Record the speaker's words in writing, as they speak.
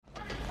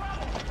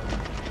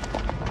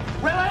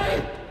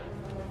Willie?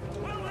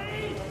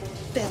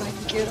 Bet I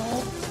can get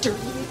all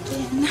dirty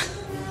again.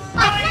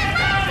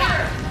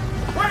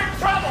 We're in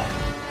trouble!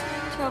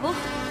 Trouble?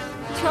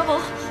 Trouble?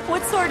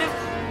 What sort of...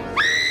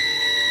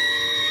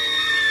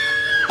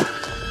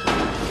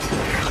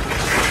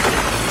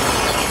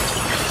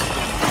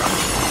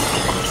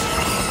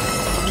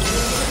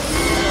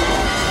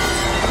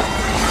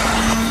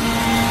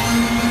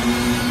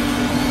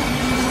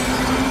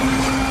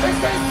 This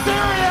is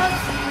serious!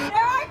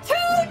 There are 2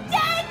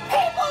 dead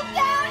people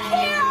down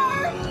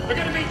here! There are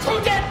gonna be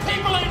 2 dead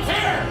people in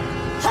here!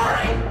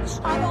 Hurry!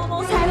 I've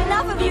almost had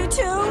enough of you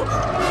two!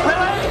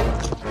 Willie?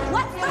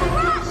 What's the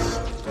rush?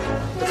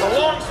 It's a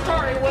long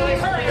story, Willie.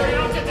 Hurry or you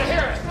don't get to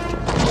hear it.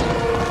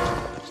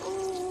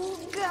 Oh,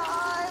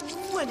 God.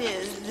 What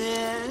is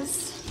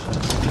this?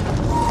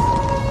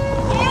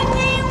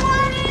 Andy,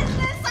 what is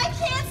this? I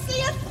can't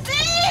see a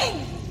thing!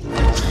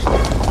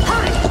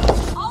 Hurry!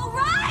 All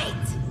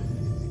right!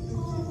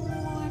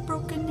 Oh, I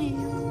broke a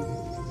nail.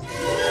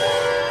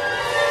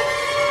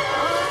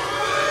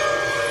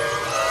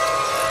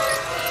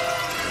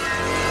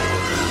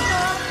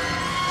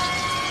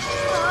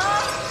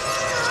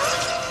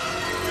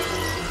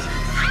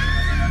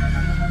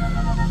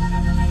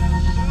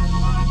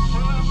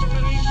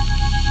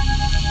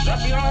 That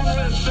the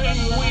only thing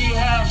we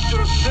have to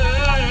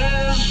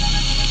fear is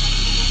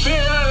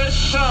fear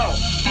itself.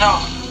 No.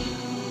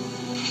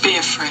 Be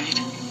afraid.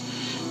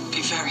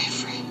 Be very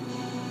afraid.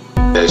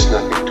 There's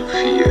nothing to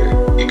fear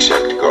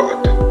except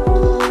God.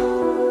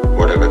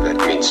 Whatever that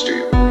means to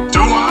you.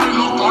 Do I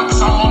look like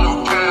someone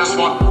who cares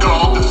what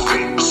God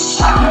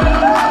thinks? I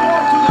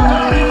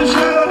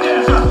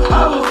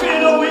will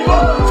fear no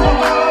evil, for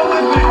thou art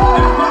with me.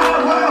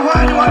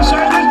 Why do I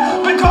say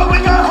this? Because we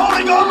got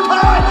Holy Ghost power.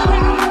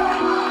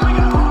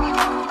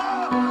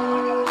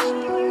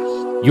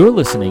 You're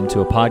listening to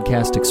a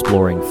podcast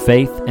exploring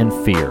faith and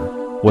fear,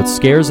 what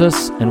scares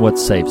us and what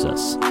saves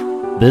us.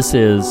 This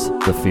is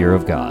The Fear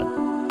of God.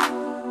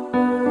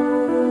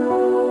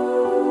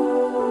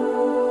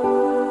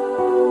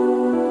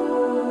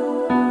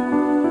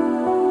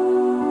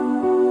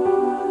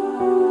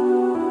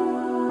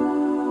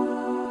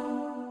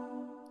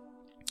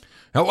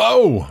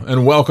 Hello,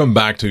 and welcome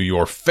back to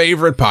your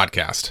favorite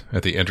podcast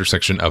at the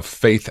intersection of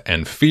faith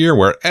and fear,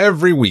 where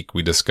every week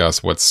we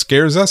discuss what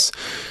scares us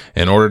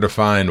in order to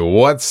find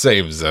what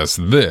saves us.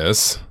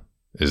 This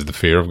is The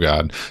Fear of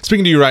God.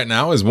 Speaking to you right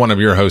now is one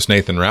of your hosts,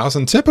 Nathan Rouse,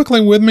 and typically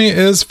with me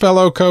is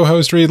fellow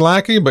co-host Reed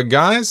Lackey, but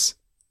guys,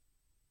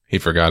 he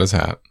forgot his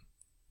hat.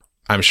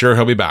 I'm sure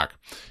he'll be back.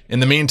 In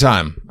the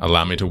meantime,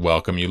 allow me to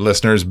welcome you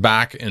listeners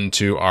back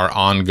into our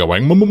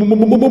ongoing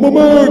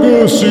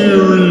mega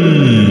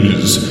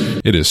series.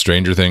 It is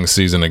Stranger Things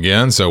season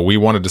again, so we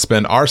wanted to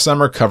spend our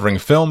summer covering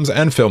films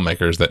and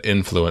filmmakers that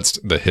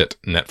influenced the hit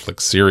Netflix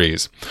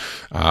series.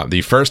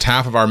 The first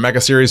half of our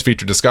mega series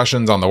featured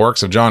discussions on the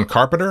works of John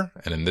Carpenter,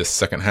 and in this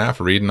second half,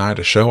 Reed and I,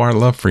 to show our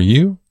love for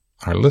you,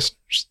 our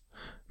listeners,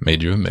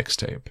 made you a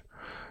mixtape.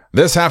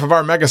 This half of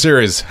our mega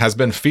series has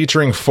been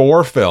featuring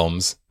 4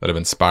 films that have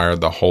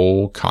inspired the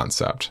whole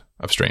concept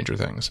of Stranger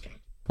Things.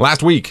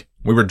 Last week,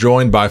 we were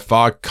joined by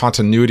Fog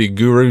continuity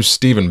guru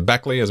Stephen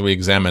Beckley as we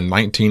examined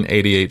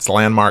 1988's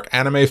landmark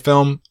anime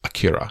film,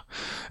 Akira,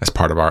 as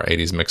part of our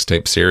 80s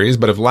mixtape series.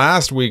 But if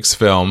last week's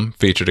film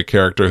featured a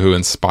character who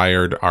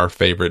inspired our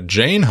favorite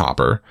Jane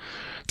Hopper,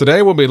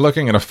 today we'll be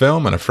looking at a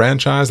film and a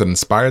franchise that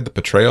inspired the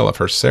portrayal of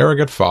her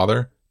surrogate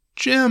father,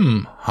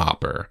 Jim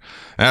Hopper.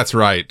 That's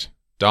right.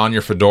 Don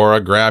your fedora,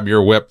 grab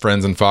your whip,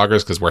 friends and foggers,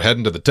 because we're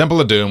heading to the Temple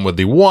of Doom with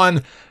the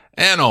one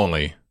and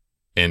only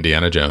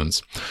Indiana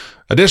Jones.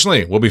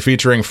 Additionally, we'll be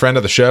featuring friend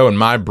of the show and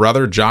my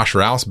brother Josh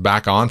Rouse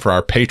back on for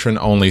our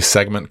patron-only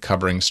segment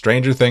covering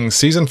Stranger Things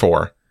Season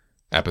 4,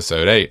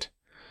 Episode 8.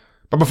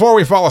 But before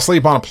we fall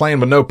asleep on a plane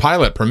with no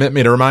pilot, permit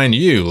me to remind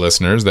you,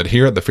 listeners, that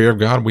here at The Fear of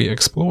God, we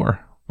explore.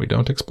 We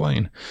don't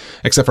explain.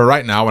 Except for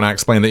right now when I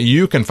explain that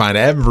you can find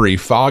every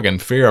fog and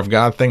fear of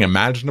God thing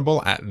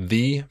imaginable at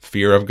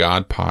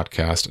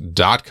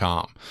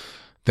thefearofgodpodcast.com.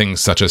 Things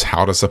such as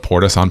how to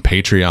support us on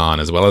Patreon,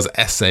 as well as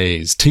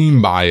essays,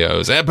 team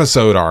bios,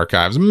 episode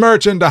archives,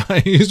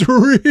 merchandise,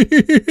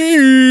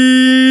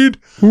 read.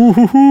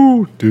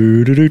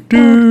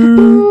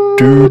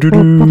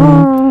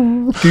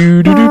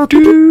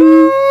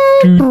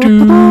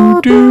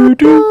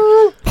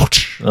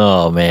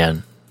 Oh,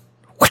 man.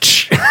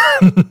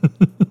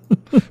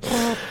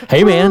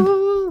 Hey, man.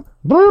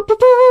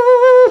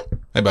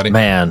 Hey, buddy.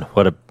 Man,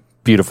 what a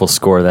beautiful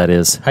score that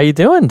is. How you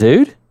doing,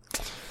 dude?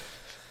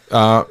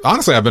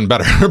 Honestly, I've been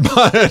better,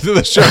 but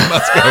the show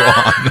must go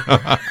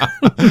on.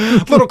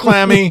 Little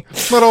clammy,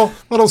 little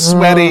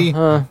sweaty,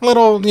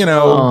 little green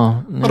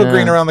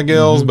around the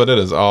gills, but it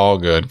is all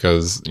good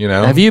because,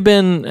 Have you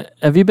been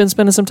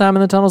spending some time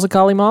in the tunnels of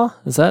Kali Ma?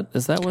 Is that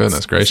what?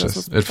 Goodness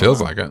gracious. It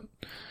feels like it.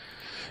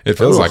 It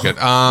feels like it.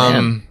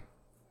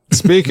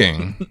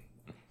 Speaking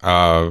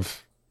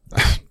of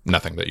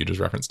nothing that you just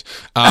referenced,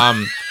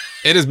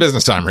 it is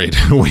business time, Reed.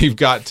 We've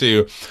got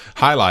to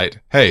highlight,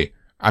 hey,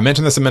 I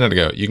mentioned this a minute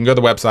ago. You can go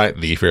to the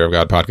website,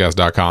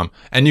 thefearofgodpodcast.com,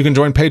 and you can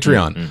join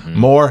Patreon.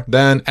 More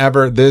than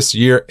ever this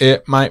year,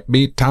 it might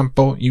be time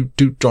for you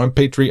to join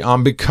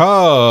Patreon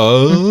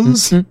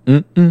because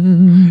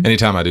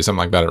anytime I do something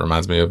like that, it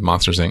reminds me of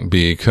Monsters, Inc.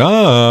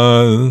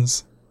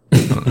 Because... I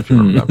don't know if you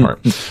remember that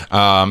part.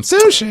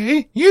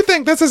 Sushi? You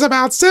think this is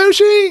about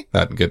sushi?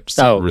 That gets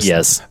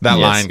yes. That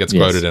line gets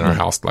quoted in our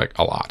house like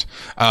a lot.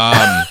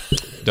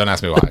 Don't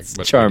ask me why.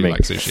 But charming. We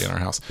do like sushi in our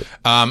house.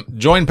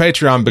 Join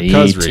Patreon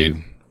because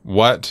Reed,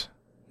 what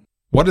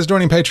is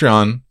joining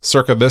Patreon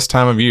circa this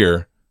time of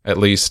year at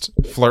least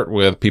flirt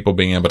with people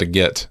being able to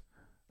get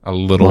a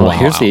little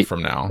while out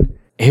from now?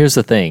 Here's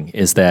the thing: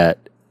 is that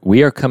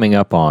we are coming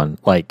up on,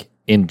 like,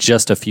 in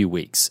just a few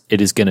weeks,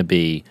 it is going to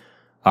be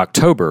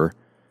October,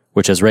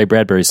 which, as Ray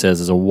Bradbury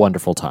says, is a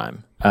wonderful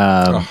time.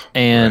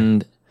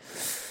 And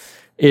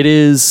it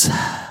is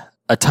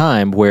a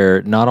time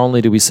where not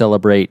only do we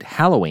celebrate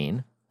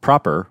Halloween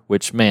proper,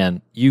 which,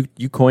 man, you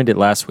coined it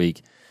last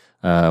week.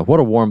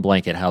 What a warm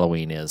blanket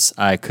Halloween is.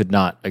 I could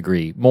not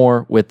agree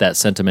more with that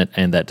sentiment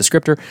and that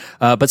descriptor.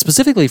 But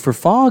specifically for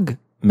FOG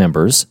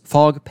members,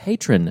 FOG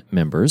patron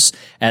members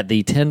at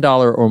the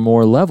 $10 or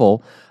more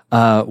level,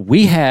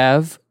 we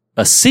have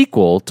a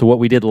sequel to what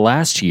we did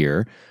last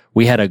year.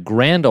 We had a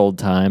grand old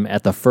time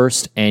at the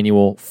first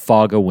annual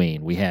Fogoween.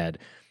 We had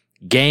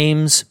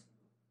games,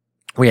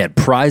 we had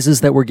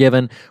prizes that were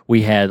given,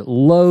 we had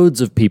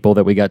loads of people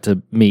that we got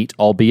to meet,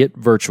 albeit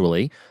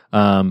virtually,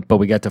 but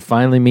we got to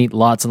finally meet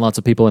lots and lots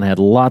of people and had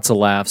lots of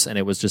laughs, and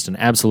it was just an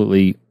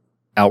absolutely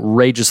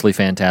outrageously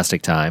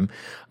fantastic time.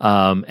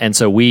 And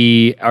so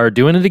we are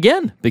doing it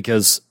again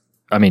because,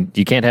 I mean,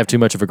 you can't have too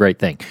much of a great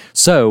thing.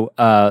 So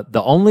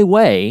the only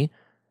way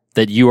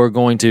that you are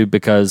going to,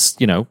 because,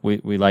 you know,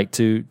 we like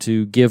to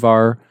give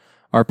our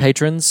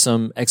patrons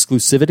some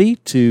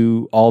exclusivity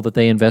to all that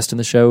they invest in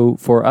the show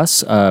for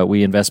us.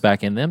 We invest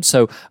back in them.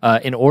 So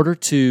in order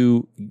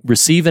to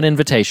receive an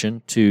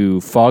invitation to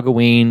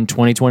Fogoween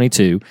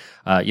 2022,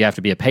 you have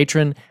to be a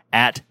patron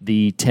at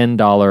the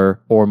 $10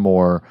 or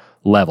more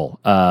level.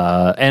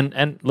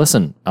 And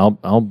listen,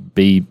 I'll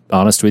be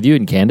honest with you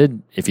and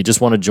candid. If you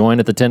just want to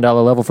join at the $10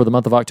 level for the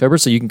month of October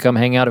so you can come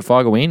hang out at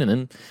Fogoween and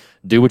then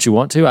do what you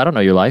want to. I don't know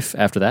your life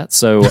after that.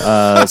 So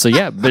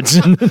yeah, but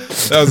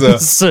I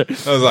was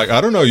like,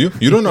 I don't know you.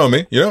 You don't know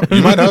me. You know,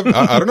 you might have,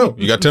 I don't know.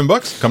 You got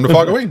 $10? Come to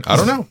Fogoween. I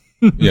don't know.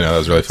 You know, that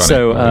was really funny.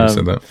 So, when you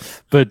said that.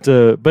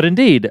 but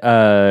indeed,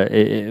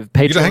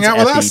 patrons hang out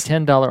with at us? the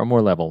 $10 or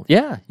more level.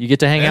 Yeah, you get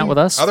to hang out with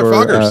us other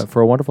foggers.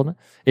 For a wonderful night.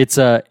 It's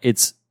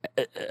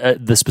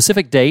the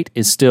specific date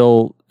is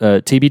still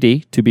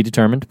TBD, to be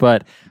determined,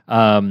 but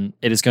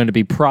it is going to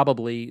be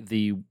probably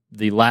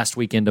the last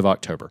weekend of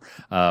October,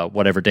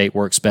 whatever date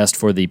works best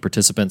for the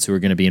participants who are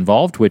going to be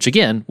involved, which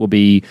again will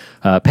be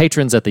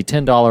patrons at the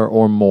 $10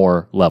 or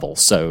more level.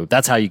 So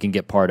that's how you can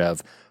get part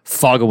of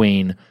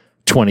Fogoween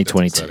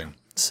 2022.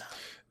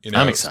 You know,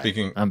 I'm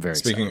excited. I'm very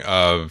excited. Speaking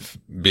of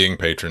being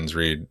patrons,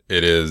 Reed,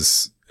 it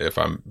is, if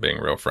I'm being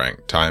real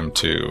frank, time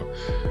to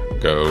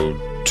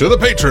go to the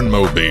Patron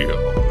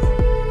Mobile.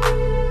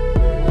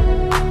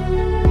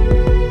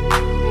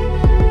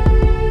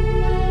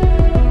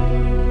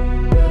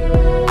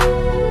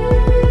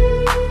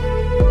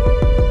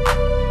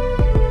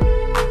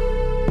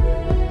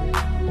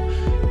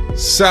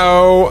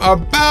 So,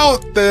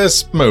 about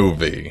this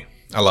movie,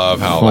 I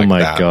love how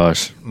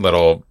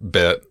little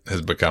bit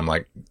has become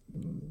like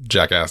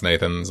Jackass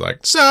Nathan's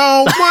like,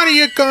 so what are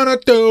you gonna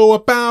do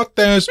about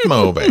this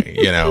movie?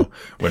 You know,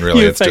 when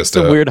really it's just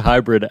a weird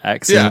hybrid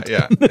accent.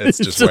 Yeah, it's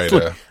just a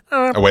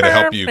way to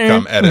help you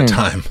come edit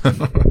time.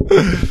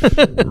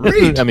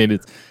 Read. I mean,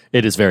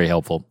 it is very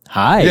helpful.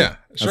 Hi. Yeah,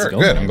 sure,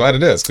 good. I'm glad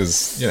it is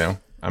because, you know,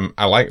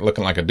 I like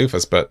looking like a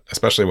doofus, but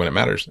especially when it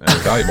matters and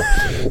it's valuable.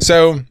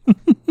 So,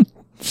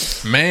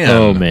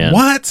 man,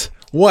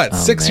 what?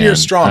 6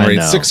 years strong,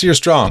 Reed. 6 years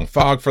strong.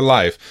 Fog for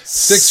life.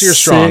 6 years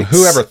strong.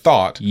 Whoever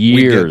thought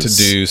we'd get to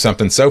do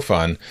something so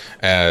fun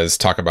as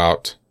talk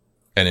about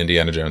an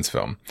Indiana Jones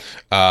film?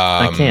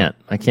 I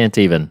can't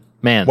even.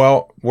 Man.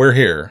 Well, we're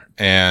here.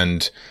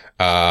 And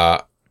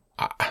so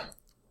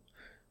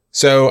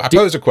I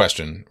posed a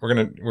question. We're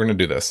gonna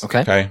do this.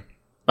 Okay.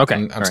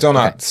 I'm still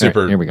not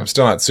super. Here we go. I'm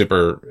still not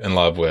super in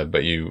love with,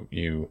 but you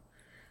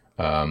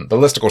the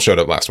listicle showed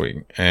up last week,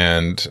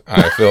 and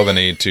I feel the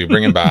need to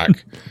bring him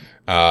back.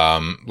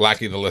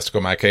 Lackey the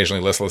listicle, my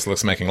occasionally listless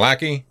looks making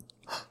lackey.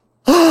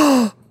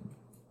 Hi,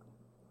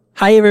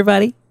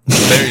 everybody.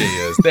 There he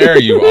is. There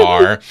you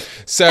are.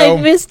 So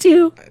I missed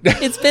you.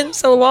 It's been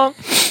so long.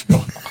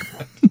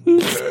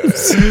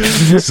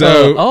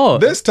 So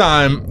this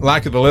time,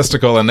 Lackey the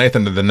listicle and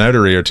Nathan the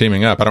notary are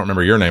teaming up. I don't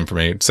remember your name for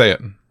me. Say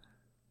it.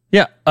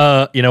 Yeah.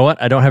 You know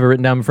what? I don't have it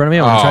written down in front of me.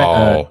 I'm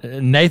gonna try.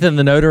 Nathan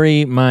the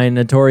notary, my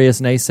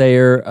notorious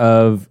naysayer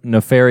of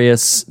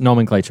nefarious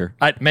nomenclature.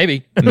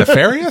 Maybe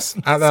nefarious.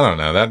 I don't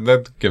know.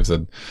 That gives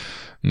a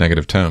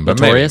negative tone, but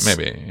notorious?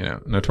 maybe you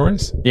know,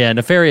 notorious. Yeah,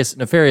 nefarious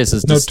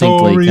is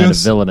distinctly kind of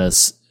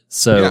villainous.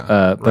 So,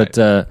 yeah, but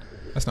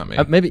that's not me.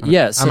 maybe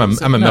yes.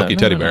 I'm a milky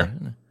teddy bear.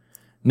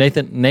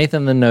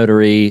 Nathan the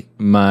Notary,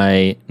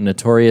 my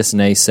notorious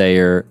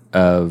naysayer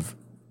of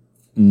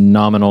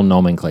nominal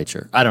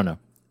nomenclature. I don't know.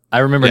 I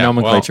remember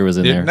nomenclature was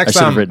in there. I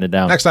should have written it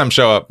down. Next time,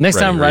 show up. Next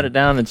time, write it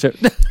down and show.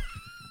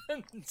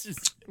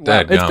 It's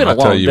been a long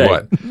tell you day.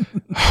 what.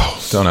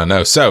 Oh, don't I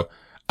know? So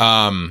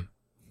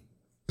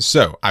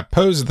I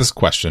posed this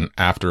question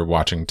after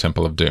watching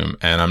Temple of Doom,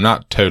 and I'm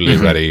not totally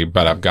ready,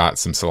 but I've got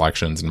some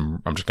selections,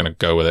 and I'm just going to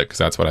go with it because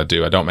that's what I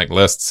do. I don't make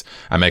lists.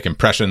 I make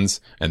impressions,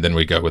 and then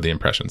we go with the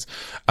impressions.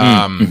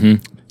 You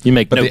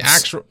make notes. The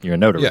actual, you're a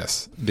notary.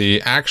 Yes,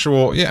 the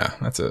actual. Yeah,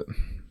 that's it.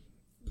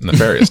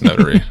 Nefarious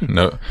notary.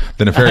 No,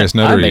 the nefarious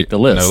notary. I make the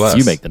list. No less.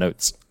 You make the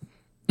notes.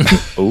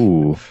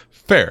 Ooh,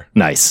 fair.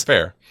 nice.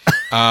 Fair.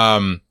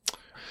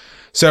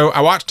 So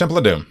I watched Temple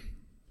of Doom,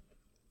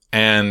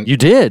 and You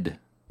did.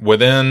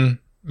 within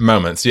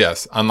moments,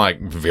 yes, unlike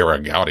Vera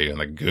Gowdy and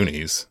the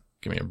Goonies,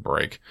 give me a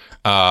break.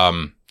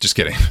 Just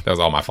kidding. That was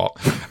all my fault.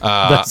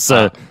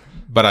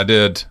 But I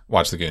did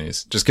watch the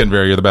Goonies. Just kidding,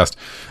 Vera, you're the best.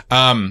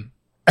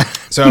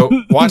 So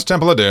watch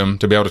Temple of Doom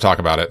to be able to talk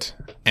about it.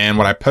 And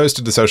what I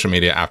posted to social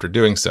media after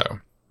doing so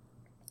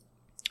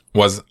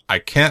was, I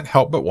can't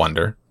help but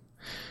wonder,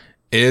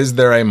 is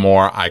there a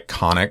more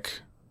iconic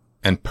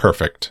and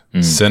perfect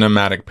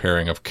cinematic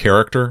pairing of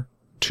character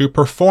to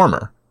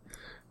performer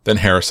than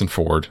Harrison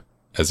Ford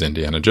as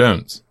Indiana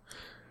Jones?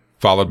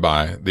 Followed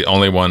by the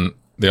only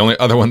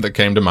other one that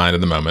came to mind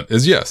in the moment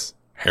is, yes,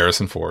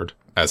 Harrison Ford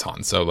as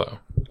Han Solo.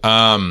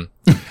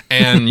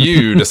 And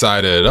you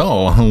decided,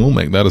 we'll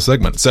make that a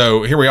segment.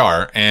 So here we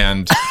are.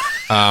 And,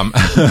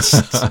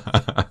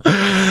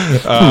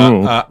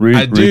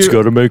 Reed's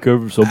got to make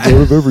some part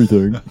of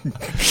everything.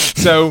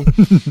 So,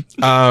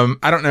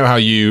 I don't know how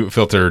you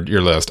filtered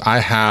your list. I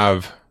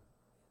have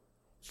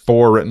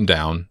 4 written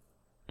down.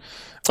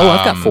 Oh,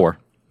 I've got 4.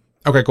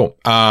 Okay, cool.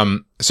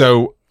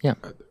 So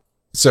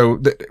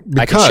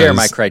I can share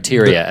my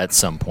criteria at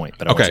some point.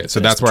 But okay, so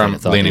that's where I'm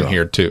leaning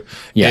here too.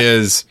 Yeah.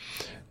 Is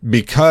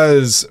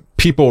because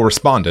people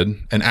responded,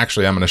 and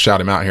actually I'm going to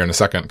shout him out here in a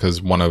second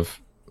because one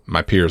of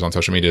my peers on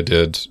social media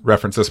did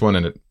reference this one,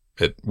 and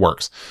it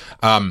works.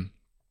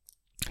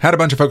 Had a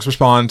bunch of folks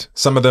respond.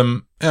 Some of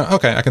them,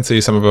 okay, I can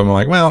see. Some of them are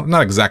like, well,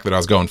 not exactly what I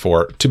was going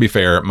for. To be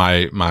fair,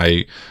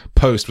 my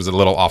post was a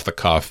little off the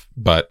cuff,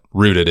 but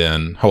rooted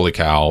in, holy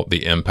cow,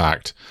 the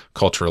impact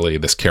culturally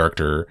this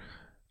character,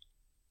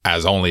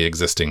 as only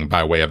existing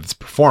by way of this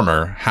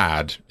performer,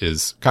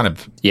 is kind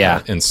of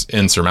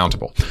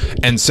insurmountable.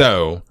 And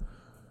so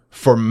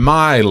for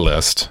my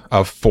list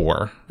of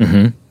 4,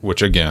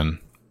 which again,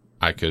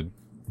 I could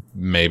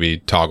maybe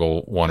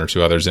toggle 1 or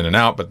 2 others in and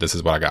out, but this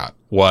is what I got,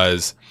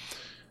 was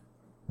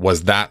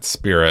that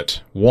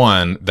spirit,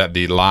 one, that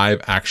the live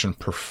action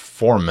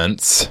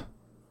performance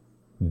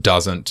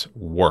doesn't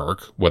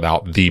work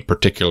without the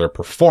particular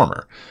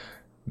performer.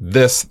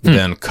 This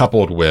then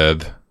coupled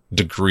with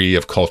degree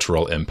of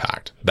cultural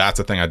impact. That's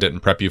a thing I didn't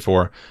prep you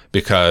for,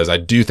 because I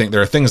do think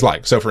there are things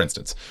like, so for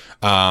instance,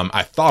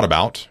 I thought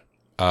about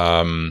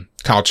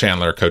Kyle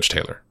Chandler, Coach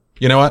Taylor.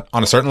 You know what?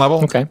 On a certain level,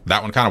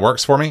 that one kind of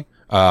works for me.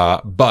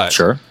 But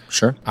sure.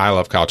 I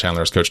love Kyle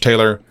Chandler as Coach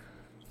Tayller.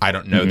 I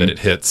don't know that it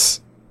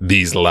hits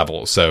these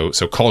levels. So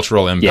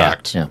cultural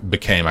impact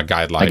became a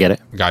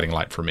guiding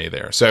light for me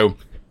there. So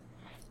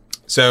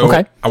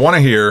I want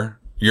to hear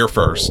your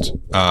first.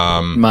 These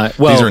are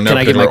no can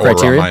I give my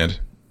criteria? On my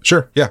end.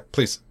 Sure. Yeah,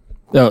 please.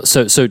 No,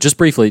 so just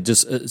briefly,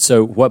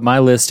 so what my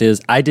list is,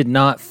 I did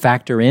not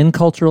factor in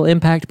cultural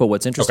impact, but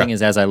what's interesting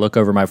is as I look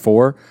over my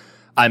 4,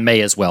 I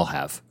may as well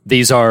have.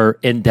 These are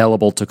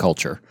indelible to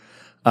culture.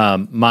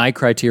 My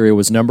criteria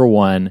was, number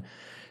 1,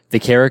 the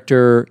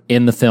character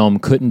in the film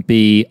couldn't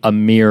be a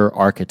mere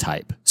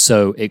archetype.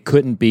 So it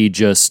couldn't be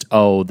just,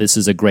 this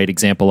is a great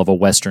example of a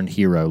Western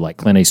hero like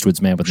Clint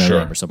Eastwood's Man with No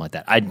Name or something like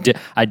that.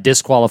 I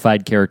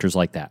disqualified characters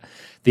like that.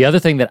 The other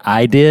thing that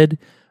I did,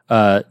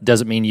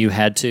 doesn't mean you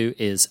had to,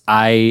 is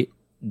I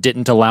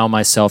didn't allow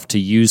myself to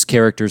use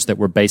characters that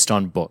were based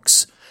on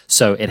books.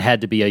 So it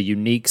had to be a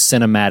unique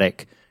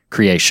cinematic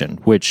creation,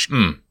 which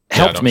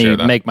helped me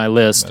make my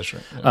list. That's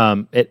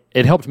right.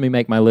 It helped me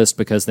make my list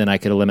because then I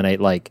could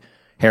eliminate like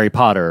Harry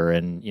Potter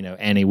and,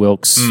 Annie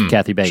Wilkes,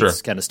 Kathy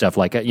Bates kind of stuff.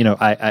 Like,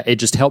 it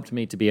just helped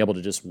me to be able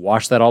to just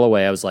wash that all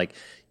away. I was like,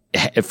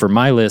 for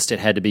my list, it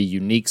had to be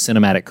unique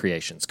cinematic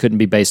creations. Couldn't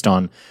be based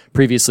on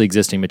previously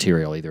existing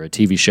material, either a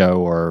TV show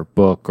or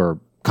book or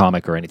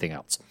comic or anything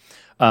else.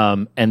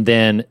 And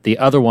then the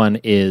other one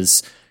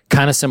is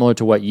kind of similar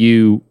to what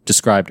you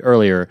described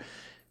earlier.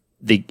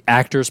 The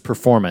actor's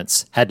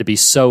performance had to be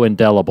so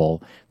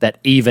indelible that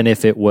even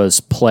if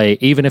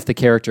the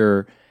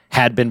character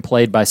had been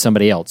played by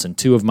somebody else, and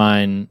 2 of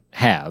mine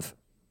have,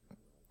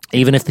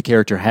 even if the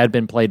character had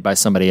been played by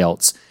somebody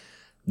else,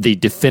 the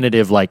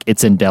definitive,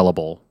 it's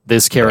indelible,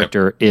 this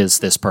character is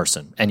this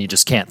person, and you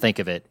just can't think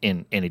of it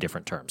in any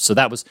different terms. So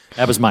that was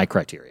my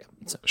criteria.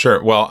 So.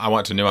 Sure. Well, I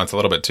want to nuance a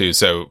little bit too.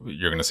 So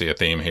you're going to see a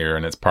theme here,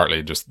 and it's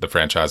partly just the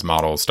franchise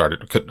model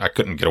I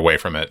couldn't get away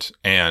from it.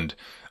 And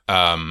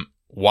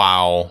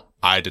while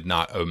I did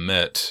not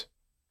omit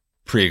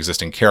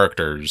pre-existing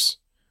characters,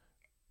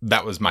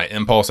 that was my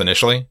impulse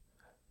initially.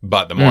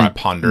 But the more I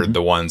pondered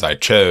the ones I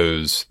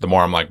chose, the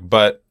more I'm like,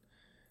 but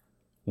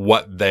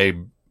what they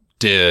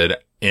did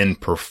in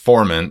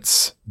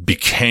performance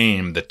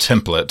became the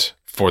template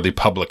for the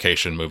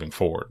publication moving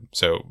forward.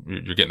 So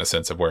you're getting a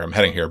sense of where I'm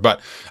heading here. But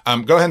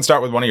go ahead and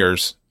start with one of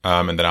yours,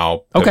 and then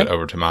I'll pivot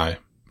over to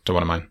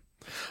one of mine.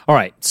 All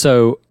right.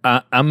 So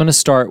I'm going to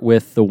start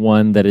with the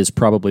one that is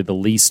probably the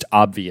least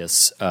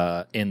obvious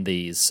in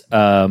these.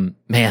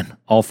 Man,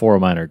 all four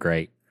of mine are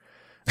great.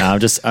 I'm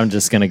just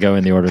going to go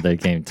in the order they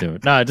came to.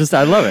 No,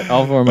 I love it.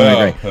 All four of mine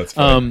are great. That's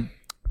funny.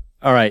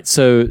 All right.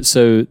 So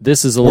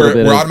this is a little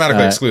bit. We're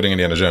automatically excluding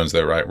Indiana Jones,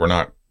 though, right? We're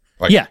not.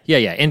 Like, yeah.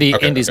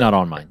 Indy's not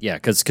on mine. Yeah,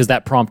 because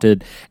that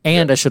prompted.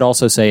 And I should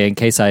also say, in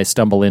case I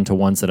stumble into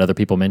ones that other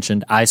people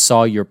mentioned, I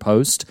saw your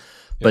post,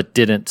 but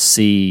didn't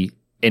see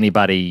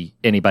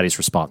anybody's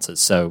responses.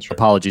 So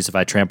apologies if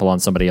I trample on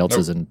somebody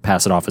else's and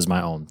pass it off as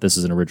my own. This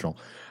is an original.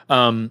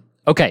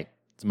 Okay.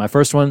 So my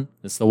first one.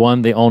 It's the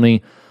one, the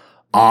only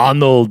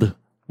Arnold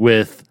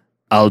with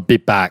 "I'll be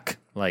back."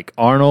 Like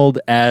Arnold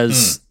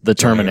as the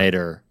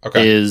Terminator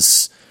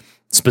is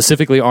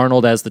specifically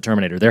Arnold as the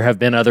Terminator. There have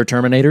been other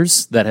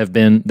Terminators that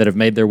have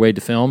made their way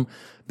to film,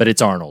 but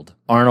it's Arnold.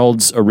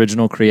 Arnold's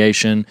original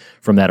creation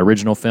from that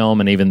original film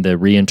and even the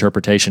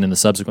reinterpretation in the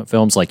subsequent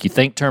films. Like, you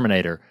think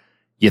Terminator,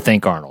 you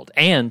think Arnold.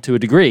 And to a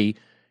degree,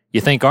 you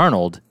think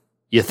Arnold,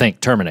 you think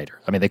Terminator.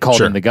 I mean, they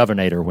called him the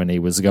Governator when he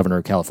was the governor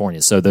of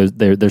California. So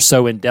they're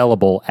so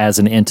indelible as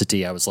an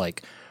entity. I was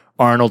like,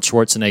 Arnold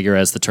Schwarzenegger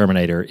as the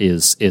Terminator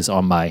is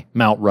on my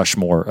Mount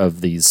Rushmore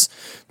of these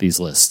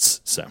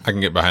lists. So I can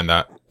get behind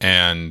that.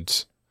 And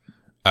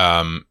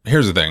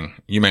here's the thing: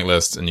 you make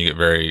lists and you get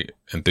very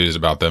enthused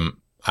about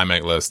them. I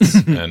make lists,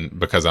 and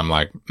because I'm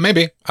like,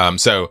 maybe. I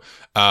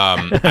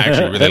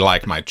actually really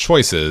like my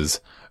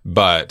choices,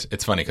 but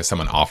it's funny because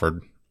someone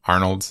offered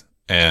Arnold's,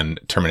 and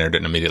Terminator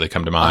didn't immediately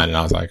come to mind, and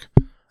I was like,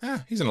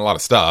 he's in a lot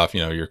of stuff.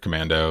 You know, your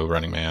Commando,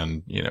 Running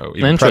Man, you know,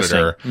 even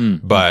Predator.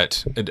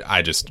 But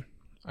I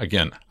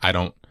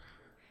don't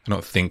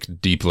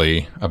think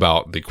deeply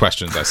about the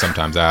questions I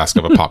sometimes ask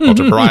of a pop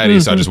culture variety,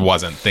 so I just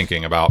wasn't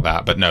thinking about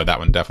that. But no, that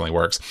one definitely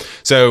works.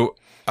 So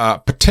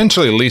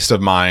potentially least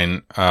of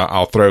mine,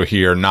 I'll throw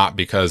here, not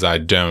because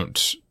it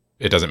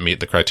doesn't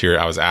meet the criteria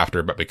I was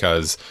after, but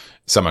because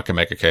someone can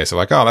make a case of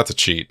like, oh, that's a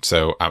cheat.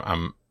 So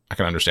I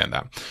can understand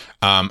that.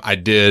 I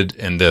did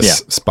in this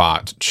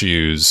spot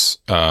choose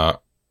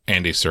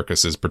Andy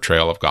Serkis's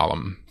portrayal of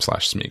Gollum /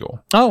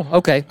 Smeagol. Oh,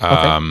 okay.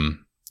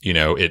 You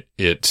know,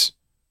 it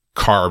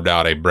carved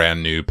out a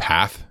brand new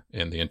path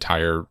in the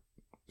entire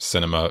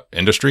cinema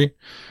industry.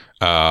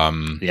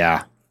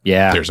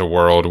 There's a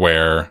world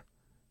where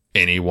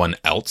anyone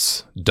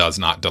else does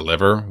not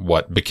deliver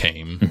what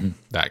became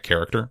that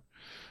character.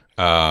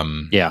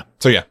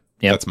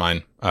 That's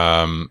mine.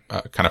 Kind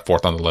of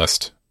fourth on the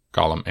list,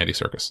 Gollum, Andy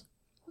Serkis.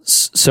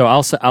 So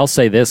I'll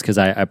say this because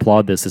I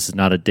applaud this. This is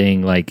not a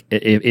ding. Like,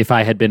 if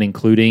I had been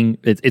including,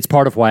 it's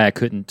part of why I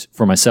couldn't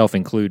for myself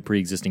include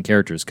pre-existing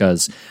characters,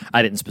 because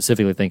I didn't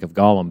specifically think of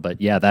Gollum.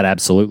 But yeah, that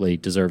absolutely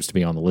deserves to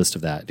be on the list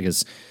of that,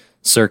 because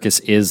Serkis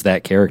is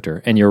that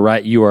character. And you're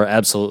right. You are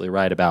absolutely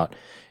right about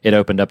it.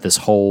 Opened up this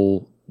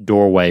whole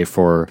doorway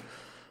for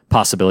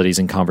possibilities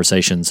and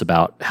conversations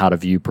about how to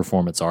view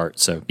performance art.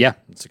 So yeah,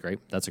 that's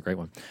a great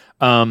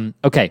one.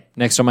 Okay,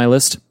 next on my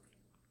list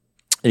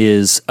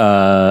is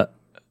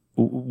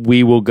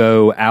we will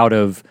go out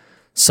of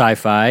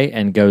sci-fi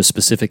and go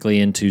specifically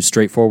into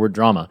straightforward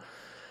drama.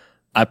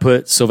 I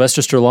put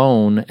Sylvester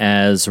Stallone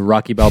as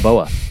Rocky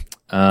Balboa.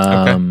 So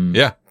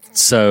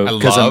I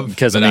love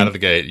because out of the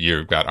gate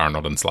you've got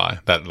Arnold and Sly.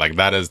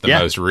 That is the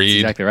most read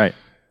exactly right.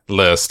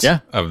 list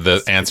of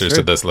the answers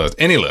to this list.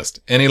 Any list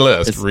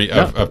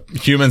of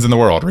humans in the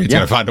world. Reed's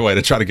going to find a way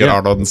to try to get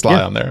Arnold and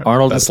Sly on there.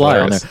 Arnold and Sly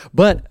on there.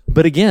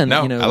 But again,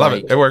 I love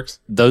it. It works.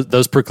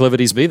 Those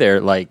proclivities be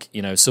there. Like,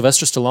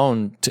 Sylvester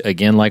Stallone,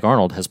 again, like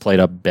Arnold, has played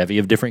a bevy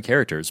of different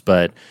characters,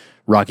 but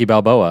Rocky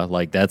Balboa,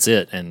 like, that's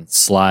it. And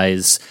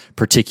Sly's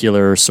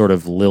particular sort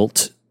of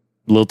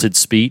lilted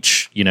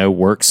speech,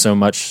 works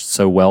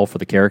so well for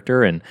the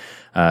character. And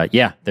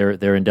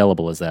they're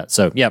indelible as that.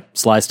 So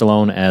Sly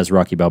Stallone as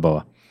Rocky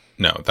Balboa.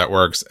 No, that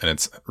works. And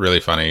it's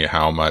really funny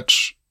how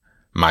much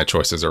my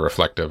choices are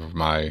reflective of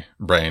my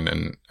brain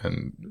and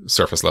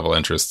surface level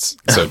interests.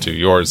 So to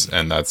yours.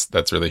 And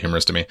that's really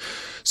humorous to me.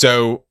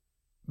 So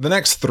the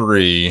next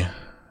three,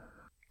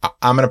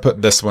 I'm going to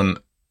put this one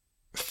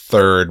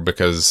third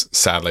because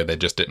sadly they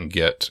just didn't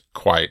get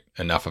quite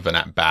enough of an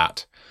at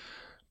bat.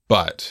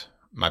 But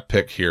my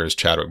pick here is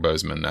Chadwick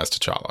Boseman as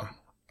T'Challa.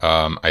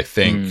 I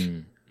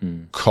think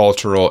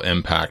cultural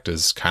impact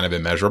is kind of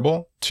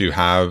immeasurable. To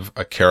have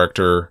a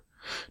character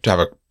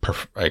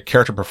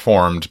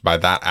performed by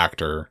that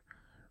actor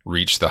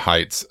reach the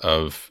heights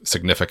of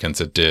significance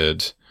it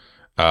did,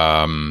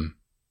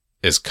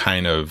 is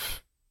kind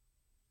of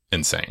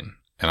insane.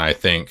 And I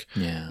think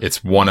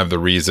it's one of the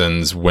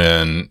reasons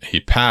when he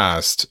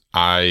passed,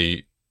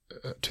 to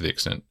the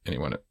extent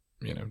anyone at,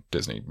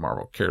 Disney,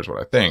 Marvel cares what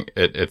I think,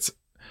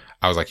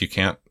 I was like, you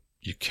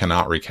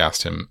cannot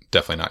recast him.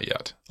 Definitely not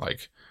yet.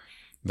 Like,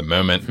 The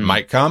moment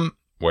might come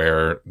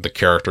where the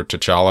character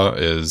T'Challa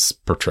is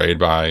portrayed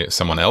by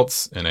someone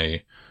else in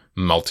a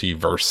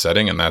multiverse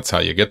setting, and that's how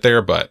you get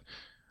there. But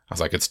I was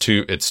like, it's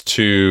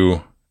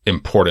too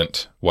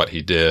important what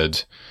he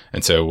did.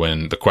 And so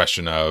when the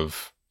question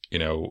of,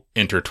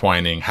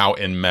 intertwining how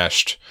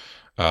enmeshed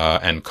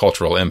and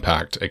cultural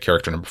impact a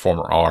character and a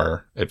performer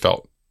are, it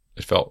felt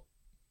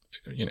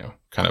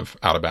kind of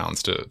out of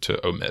bounds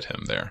to omit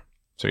him there.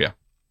 So yeah.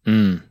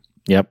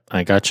 Yep,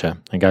 I gotcha.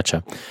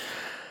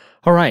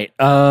 All right,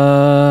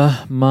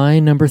 my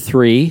number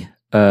 3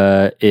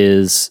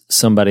 is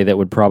somebody that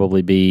would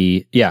probably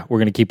be, we're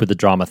going to keep with the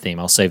drama theme.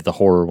 I'll save the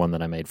horror one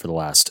that I made for the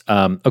last.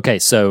 Okay,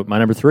 so my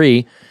number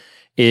 3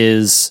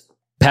 is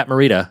Pat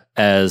Morita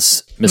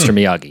as Mr.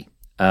 Miyagi.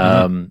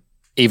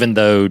 Even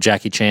though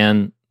Jackie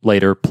Chan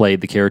later played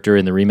the character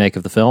in the remake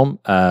of the film,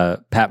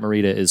 Pat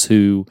Morita is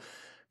who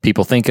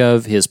people think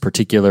of, his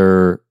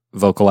particular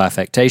vocal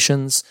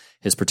affectations,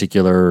 his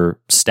particular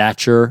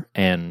stature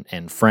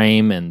and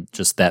frame, and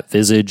just that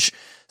visage,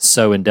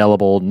 so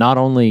indelible, not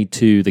only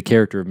to the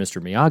character of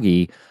Mr.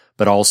 Miyagi,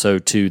 but also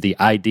to the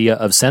idea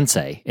of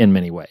sensei in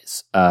many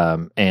ways.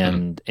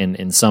 And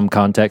in some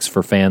contexts,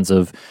 for fans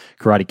of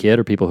Karate Kid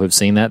or people who have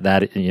seen that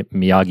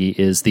Miyagi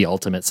is the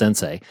ultimate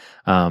sensei.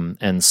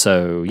 And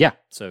so,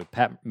 so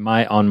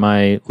on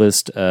my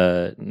list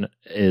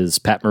is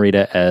Pat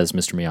Morita as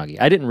Mr. Miyagi.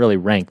 I didn't really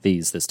rank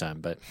these this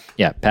time, but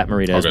Pat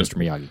Morita as Mr.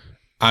 Miyagi.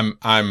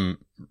 I'm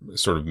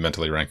sort of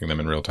mentally ranking them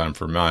in real time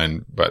for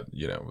mine, but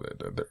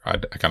I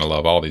kind of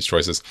love all these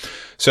choices.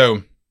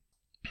 So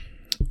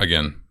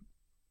again,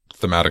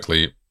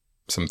 thematically,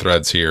 some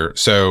threads here.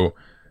 So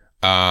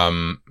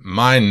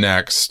my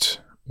next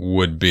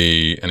would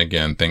be, and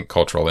again, think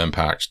cultural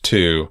impact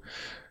too.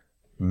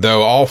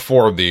 Though all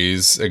 4 of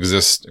these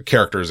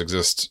characters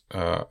exist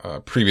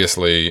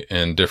previously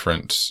in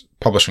different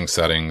publishing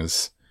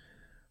settings.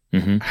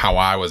 How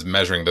I was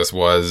measuring this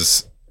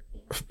was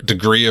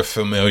degree of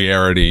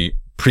familiarity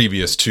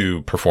previous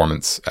to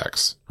Performance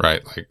X,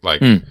 right?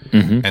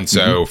 And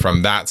so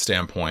from that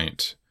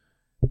standpoint,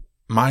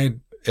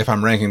 if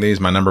I'm ranking these,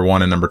 my number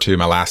 1 and number 2,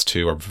 my last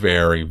 2 are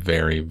very,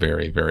 very,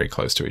 very, very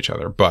close to each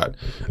other. But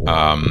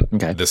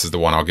this is the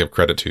one I'll give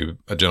credit to,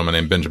 a gentleman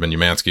named Benjamin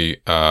Umansky,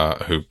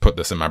 who put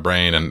this in my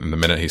brain. And the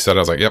minute he said it,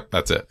 I was like, yep,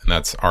 that's it. And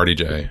that's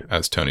RDJ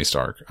as Tony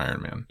Stark,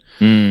 Iron Man.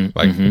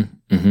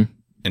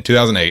 In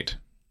 2008,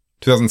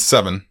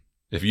 2007,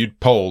 if you'd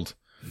polled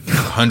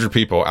 100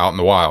 people out in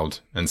the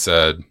wild and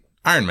said,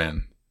 Iron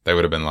Man, they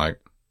would have been like,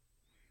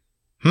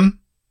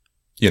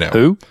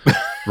 Who?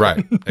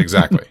 Right,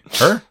 exactly.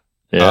 Her?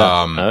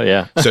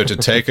 Yeah. So to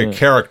take a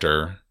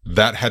character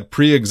that had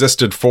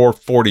pre-existed for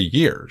 40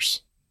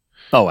 years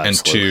and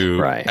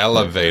to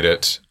elevate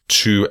it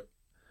to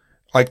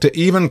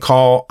even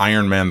call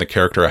Iron Man the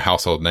character a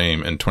household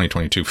name in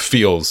 2022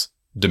 feels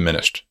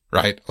diminished,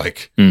 right?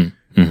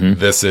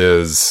 This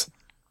is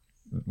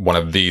one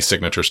of the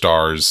signature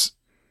stars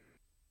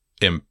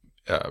in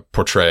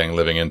portraying,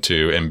 living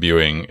into,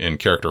 imbuing in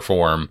character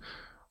form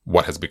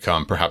what has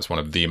become perhaps one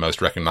of the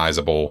most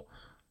recognizable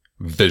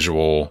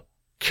visual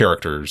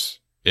characters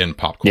in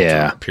pop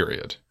culture,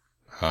 period.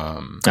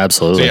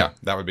 Absolutely. So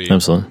that would be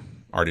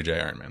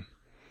RDJ Iron Man.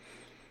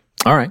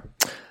 All right.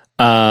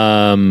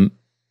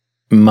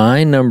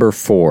 My number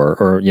 4,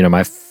 or,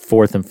 my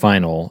 4th and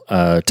final,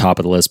 top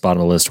of the list,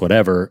 bottom of the list,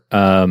 whatever,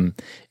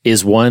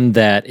 is one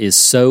that is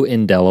so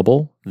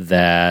indelible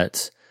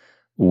that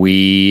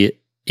we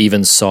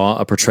even saw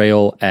a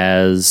portrayal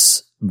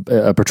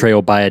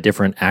by a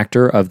different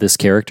actor of this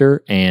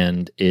character,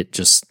 and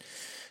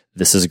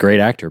this is a great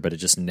actor, but it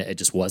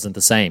just wasn't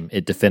the same.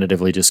 It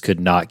definitively just could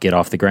not get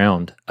off the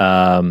ground.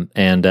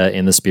 And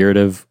in the spirit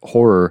of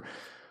horror,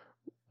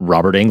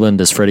 Robert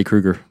Englund as Freddy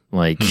Krueger,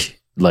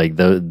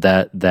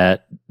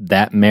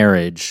 that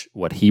marriage,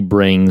 what he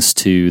brings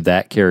to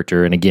that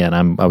character. And again,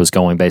 I was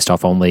going based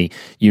off only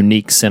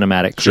unique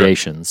cinematic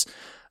creations.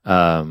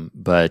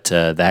 But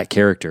that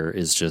character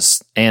is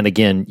just, and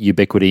again,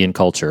 ubiquity in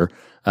culture,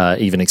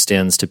 even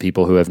extends to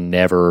people who have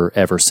never,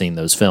 ever seen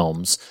those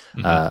films,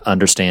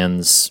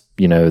 understands,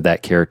 that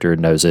character,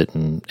 knows it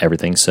and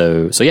everything.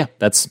 So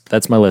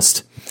that's my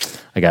list.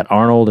 I got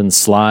Arnold and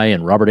Sly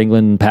and Robert Englund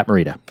and Pat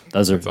Morita.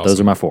 Those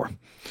are my 4.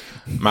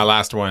 My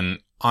last one,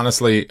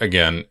 honestly,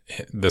 again,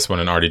 this one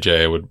in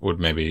RDJ would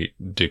maybe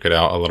duke it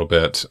out a little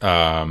bit.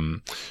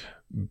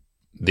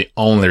 The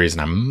only reason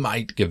I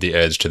might give the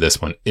edge to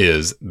this one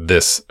is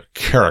this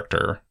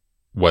character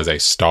was a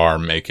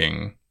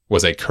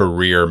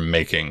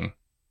career-making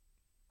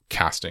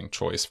casting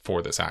choice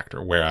for this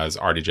actor, whereas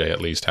RDJ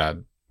at least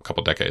had a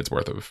couple decades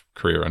worth of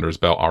career under his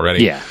belt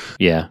already.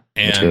 Yeah.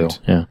 And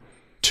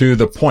to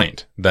the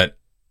point that,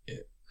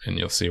 and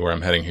you'll see where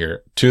I'm heading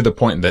here, to the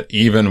point that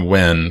even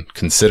when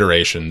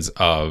considerations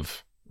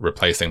of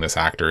replacing this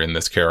actor in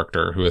this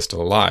character who is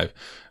still alive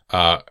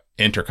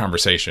enter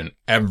conversation,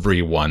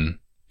 everyone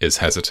is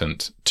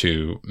hesitant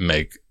to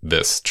make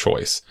this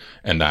choice,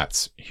 and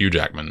that's Hugh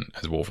Jackman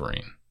as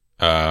Wolverine.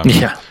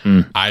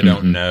 I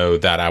don't know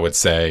that I would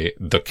say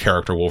the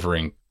character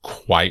Wolverine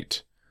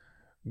quite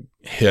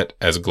hit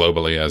as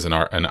globally as an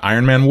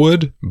Iron Man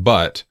would,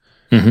 but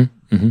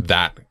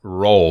that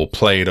role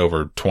played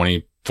over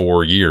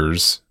 24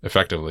 years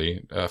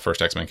effectively.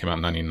 First X-Men came out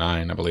in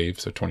 99, I believe.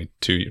 So 20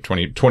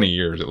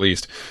 years at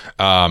least.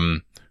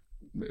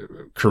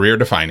 Career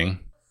defining,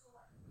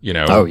 you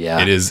know. Oh yeah.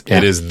 It is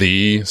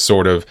the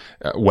sort of,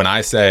 when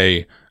I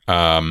say,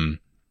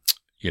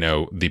 you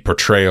know, the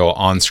portrayal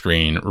on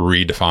screen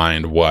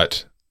redefined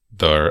what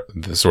the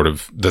sort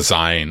of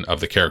design of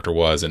the character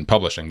was in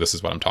publishing. This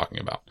is what I'm talking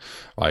about.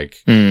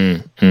 Like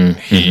this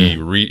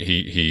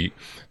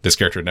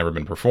character had never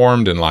been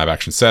performed in live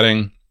action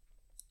setting.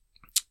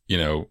 You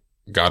know,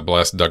 God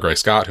bless Doug Ray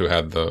Scott, who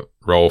had the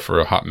role for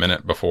a hot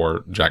minute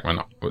before Jackman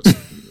was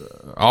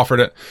offered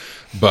it.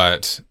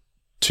 But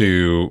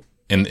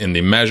in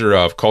the measure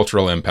of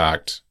cultural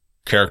impact,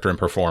 character and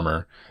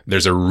performer,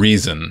 there's a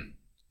reason.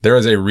 There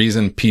is a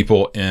reason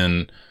people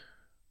in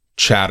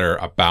chatter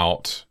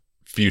about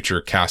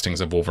future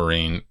castings of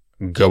Wolverine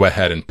go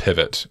ahead and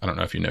pivot. I don't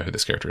know if you know who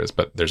this character is,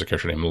 but there's a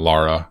character named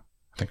Lara.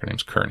 I think her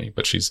name's Kearney,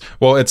 but it's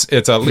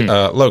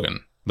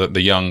Logan,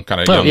 the young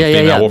kind of young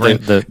female Wolverine.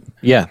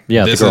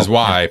 This is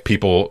why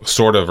people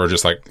sort of are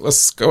just like,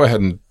 let's go ahead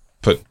and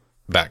put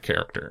that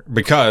character,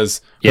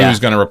 because who's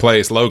going to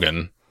replace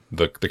Logan,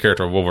 the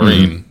character of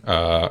Wolverine?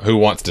 Who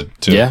wants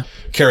to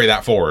carry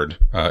that forward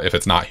if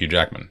it's not Hugh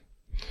Jackman?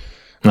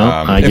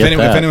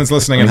 If anyone's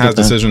listening and has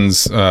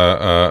decisions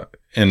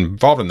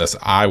involved in this,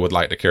 I would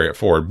like to carry it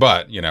forward,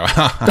 but you know,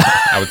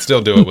 I would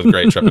still do it with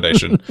great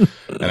trepidation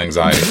and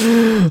anxiety.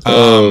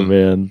 Oh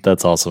man,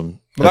 that's awesome.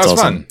 That was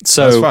fun.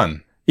 So that was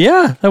fun.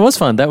 Yeah, that was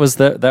fun. That was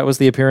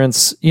the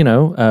appearance, you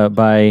know,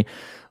 by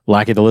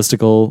Lackey the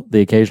Listicle,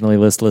 the occasionally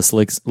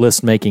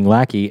list-making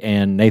lackey,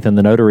 and Nathan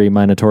the Notary,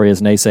 my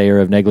notorious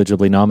naysayer of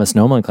negligibly nominous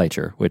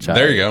nomenclature, which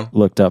there you go.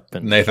 Looked up.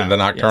 And Nathan the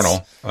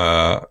Nocturnal,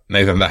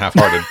 Nathan the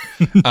Half-Hearted.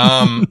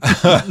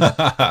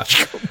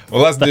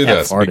 Well, let's do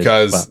this,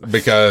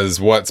 because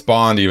what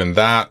spawned even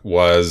that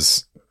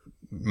was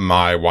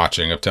my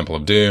watching of Temple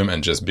of Doom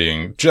and just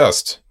being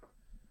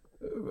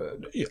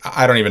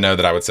I don't even know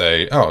that I would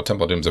say, oh,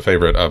 Temple of Doom's a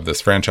favorite of this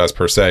franchise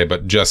per se,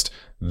 but just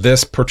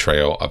this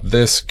portrayal of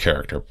this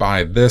character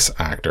by this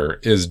actor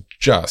is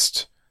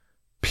just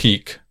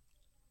peak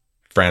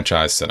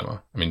franchise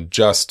cinema. I mean,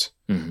 just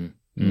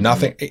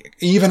nothing.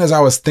 Even as I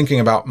was thinking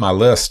about my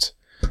list,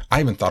 I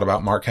even thought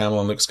about Mark Hamill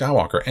and Luke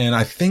Skywalker. And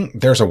I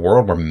think there's a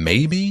world where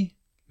maybe,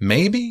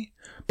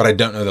 but I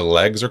don't know the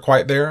legs are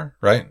quite there,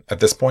 right? At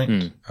this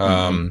point.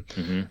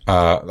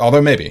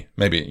 Although maybe,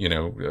 you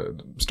know,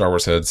 Star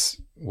Wars heads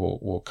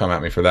will come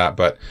at me for that,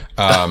 but,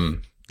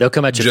 they'll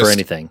come at you for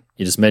anything.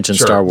 You just mentioned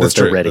Star Wars,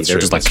 they're ready. They're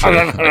just like, kill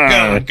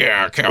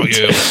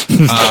you.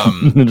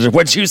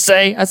 What'd you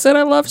say? I said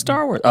I love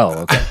Star Wars.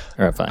 Oh, okay.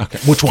 All right, fine. Okay.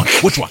 Which one?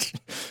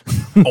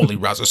 Only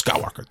Rise of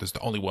Skywalker. This is the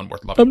only one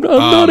worth loving. I'm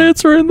not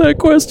answering that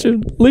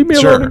question. Leave me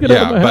alone and get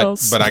out of my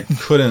house. But I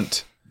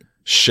couldn't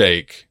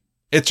shake.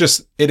 It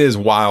is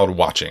wild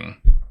watching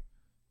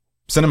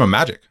cinema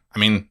magic. I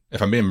mean,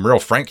 if I'm being real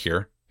frank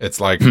here, it's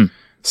like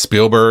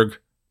Spielberg,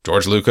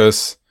 George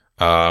Lucas,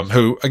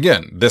 who,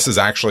 again, this is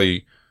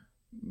actually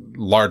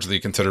largely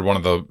considered one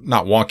of the,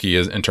 not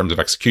wonky in terms of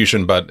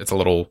execution, but it's got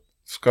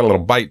a little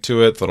bite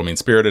to it. It's a little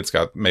mean-spirited. It's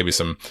got maybe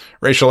some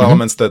racial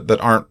elements that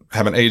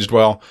haven't aged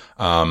well.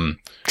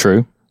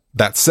 True.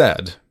 That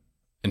said,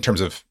 in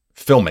terms of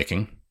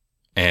filmmaking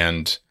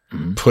and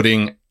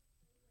putting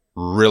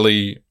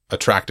really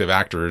attractive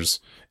actors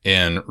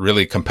in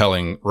really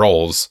compelling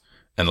roles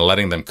and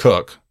letting them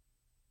cook,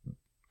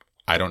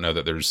 I don't know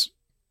that there's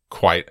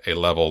quite a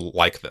level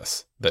like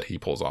this that he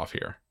pulls off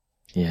here.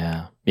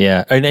 Yeah.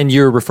 And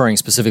you're referring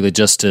specifically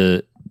just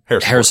to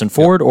Harrison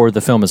Ford or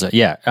the film as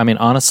I mean,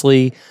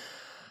 honestly,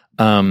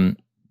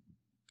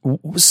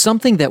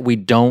 something that we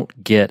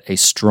don't get a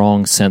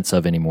strong sense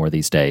of anymore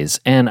these days,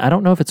 and I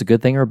don't know if it's a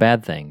good thing or a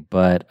bad thing,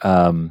 but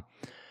I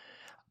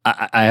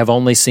have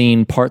only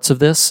seen parts of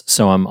this,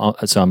 so I'm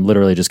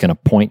literally just going to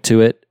point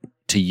to it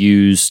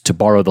to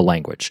borrow the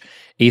language.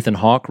 Ethan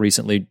Hawke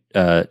recently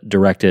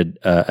directed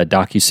a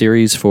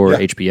docuseries for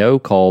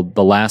HBO called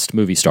The Last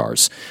Movie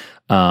Stars.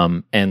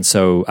 And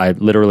so I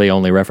literally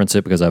only reference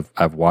it because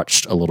I've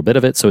watched a little bit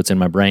of it, so it's in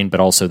my brain, but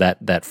also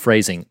that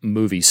phrasing,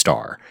 movie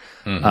star.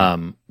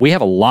 We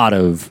have a lot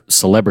of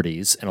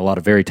celebrities and a lot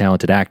of very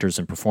talented actors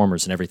and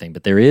performers and everything,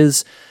 but there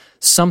is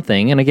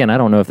something, and again, I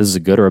don't know if this is a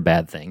good or a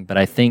bad thing, but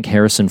I think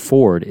Harrison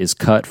Ford is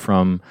cut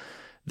from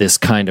this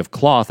kind of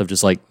cloth of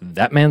just like,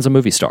 that man's a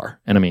movie star.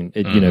 And I mean,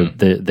 you know,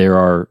 there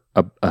are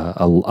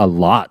a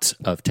lot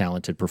of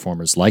talented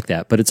performers like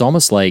that, but it's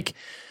almost like,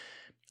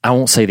 I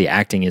won't say the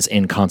acting is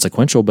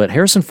inconsequential, but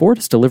Harrison Ford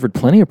has delivered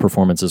plenty of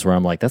performances where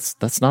I'm like,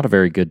 that's not a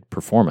very good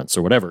performance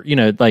or whatever, you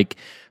know, like,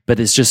 but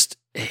it's just,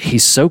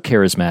 he's so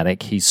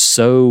charismatic. He's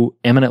so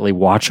eminently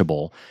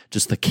watchable.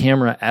 Just the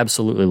camera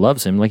absolutely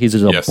loves him. Like he's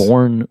just a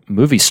born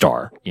movie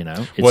star, you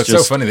know? It's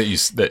so funny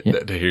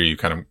that to hear you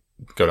kind of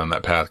go down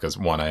that path, because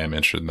one, I am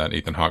interested in that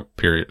Ethan Hawke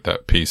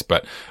that piece,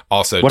 but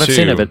also what I've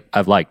seen of it,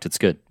 I've liked. It's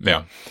good.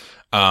 Yeah.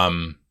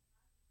 I'm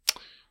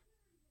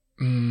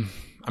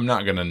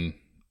not going to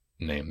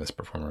name this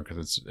performer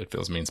because it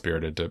feels mean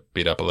spirited to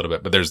beat up a little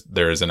bit, but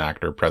there is an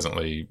actor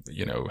presently,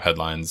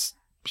 headlines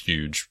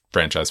huge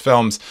franchise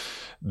films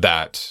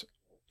that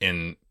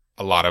in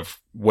a lot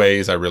of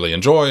ways I really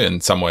enjoy.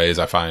 In some ways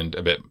I find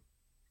a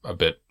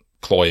bit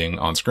cloying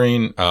on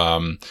screen.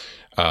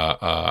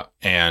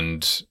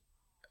 And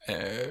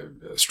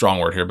strong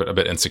word here, but a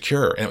bit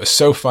insecure. And it was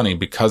so funny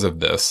because of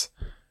this,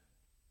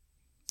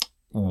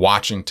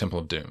 watching Temple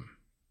of Doom.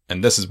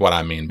 And this is what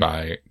I mean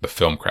by the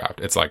film craft.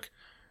 It's like,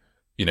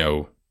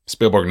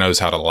 Spielberg knows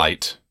how to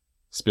light.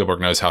 Spielberg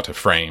knows how to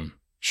frame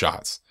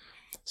shots.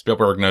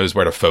 Spielberg knows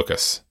where to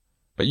focus.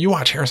 But you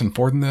watch Harrison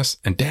Ford in this,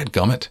 and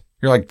dadgummit,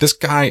 you're like, this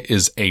guy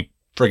is a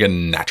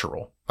friggin'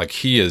 natural. Like,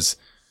 he is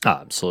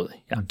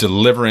absolutely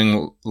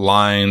delivering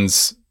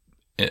lines,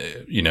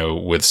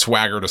 with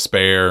swagger to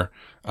spare,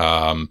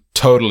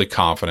 totally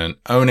confident,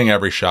 owning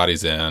every shot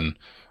he's in.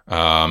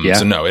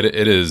 So no, it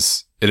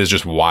is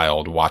just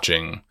wild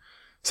watching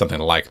something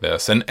like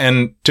this.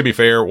 And to be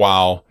fair,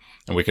 and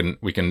we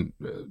can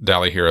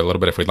dally here a little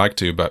bit if we'd like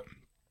to, but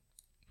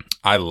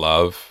I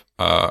love,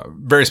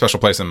 very special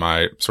place in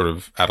my sort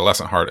of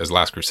adolescent heart is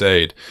Last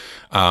Crusade.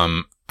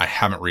 I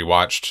haven't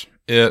rewatched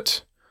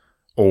it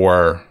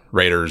or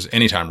Raiders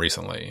anytime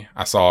recently.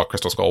 I saw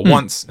Crystal Skull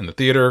once in the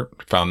theater,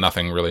 found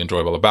nothing really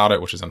enjoyable about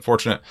it, which is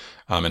unfortunate,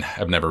 and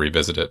have never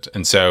revisited it.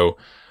 And so,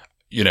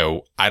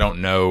 I don't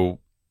know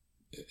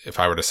if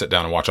I were to sit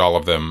down and watch all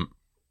of them,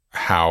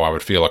 how I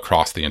would feel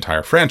across the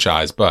entire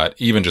franchise, but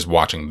even just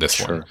watching this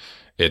one,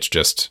 it's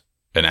just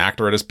an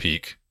actor at his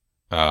peak,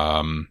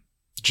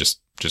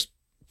 just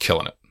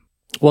killing it.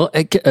 Well,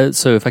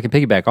 so if I can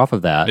piggyback off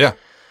of that. Yeah.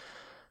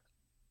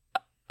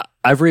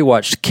 I've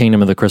rewatched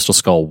Kingdom of the Crystal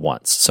Skull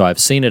once, so I've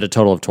seen it a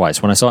total of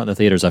twice. When I saw it in the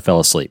theaters, I fell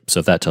asleep. So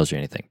if that tells you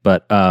anything,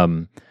 but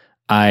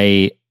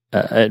I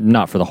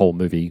not for the whole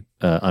movie,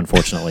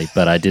 unfortunately,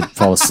 but I did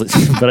fall asleep.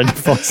 I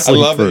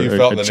love that you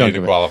felt the need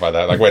to qualify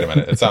that. Like, wait a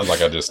minute, it sounds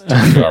like I just took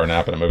a 2-hour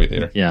nap in a movie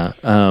theater. Yeah,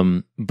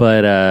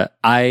 but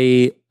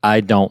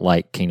I don't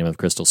like Kingdom of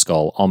Crystal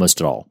Skull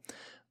almost at all.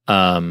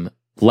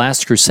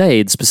 Last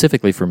Crusade,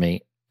 specifically for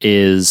me,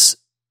 is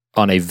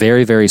on a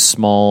very, very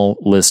small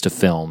list of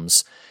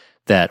films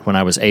that when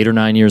I was 8 or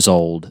 9 years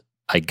old,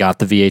 I got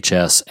the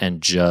VHS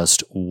and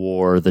just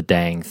wore the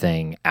dang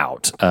thing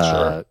out.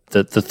 Sure.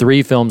 The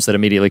 3 films that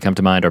immediately come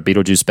to mind are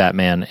Beetlejuice,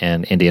 Batman,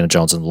 and Indiana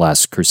Jones and the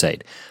Last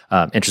Crusade.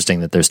 Interesting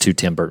that there's 2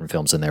 Tim Burton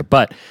films in there,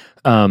 but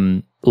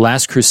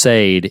Last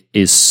Crusade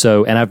is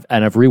so, and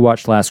I've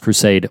rewatched Last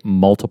Crusade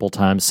multiple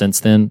times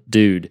since then,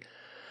 dude.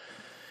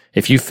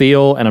 If you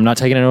feel, and I'm not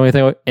taking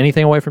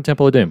anything away from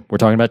Temple of Doom, we're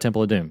talking about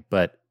Temple of Doom,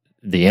 but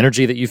the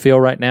energy that you feel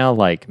right now,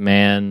 like,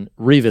 man,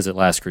 revisit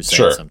Last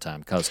Crusade sometime,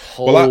 because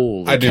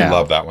holy I do cow,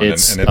 love that one.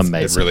 It's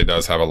amazing. It really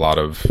does have a lot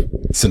of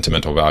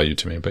sentimental value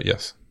to me, but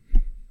yes.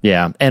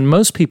 Yeah, and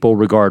most people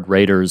regard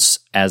Raiders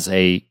as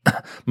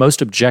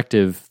most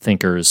objective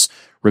thinkers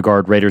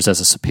regard Raiders as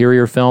a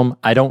superior film.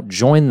 I don't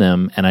join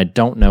them, and I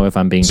don't know if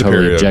I'm being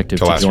totally objective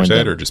to Last join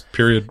Crusade them. or just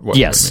period? What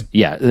yes,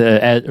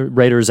 yeah.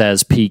 Raiders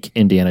as peak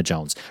Indiana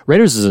Jones.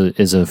 Raiders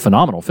is a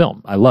phenomenal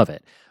film. I love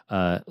it.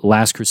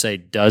 Last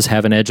Crusade does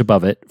have an edge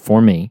above it for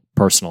me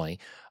personally.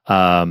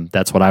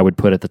 That's what I would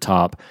put at the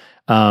top.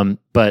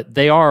 But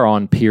they are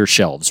on peer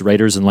shelves.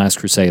 Raiders and Last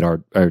Crusade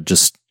are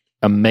just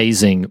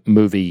amazing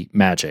movie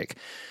magic.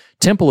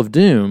 Temple of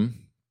Doom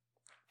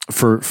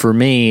for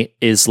me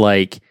is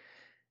like,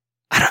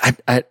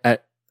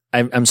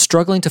 I'm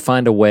struggling to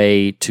find a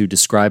way to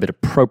describe it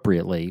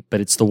appropriately, but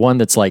it's the one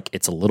that's like,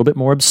 it's a little bit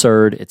more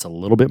absurd. It's a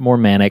little bit more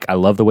manic. I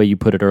love the way you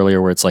put it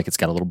earlier where it's like, it's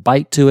got a little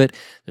bite to it.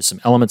 There's some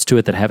elements to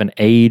it that haven't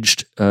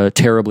aged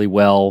terribly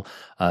well,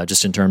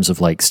 just in terms of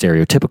like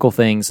stereotypical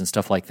things and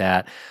stuff like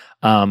that.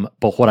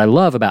 But what I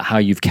love about how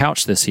you've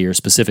couched this here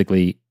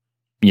specifically,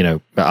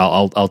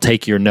 I'll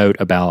take your note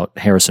about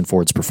Harrison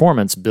Ford's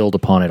performance, build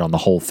upon it on the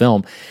whole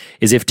film,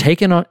 is if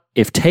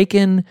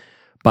taken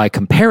by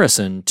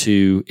comparison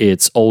to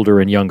its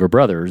older and younger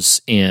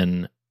brothers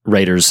in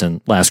Raiders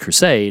and Last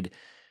Crusade,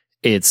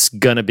 it's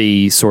gonna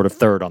be sort of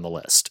third on the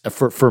list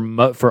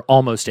for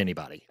almost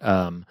anybody.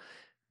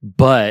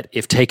 But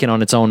if taken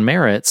on its own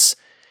merits,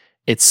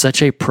 it's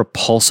such a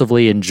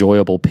propulsively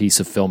enjoyable piece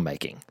of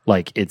filmmaking.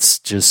 Like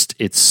it's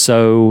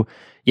so.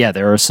 Yeah,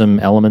 there are some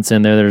elements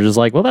in there that are just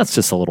like, well, that's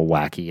just a little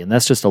wacky and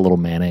that's just a little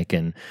manic.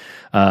 And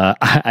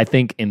I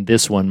think in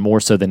this one, more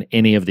so than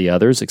any of the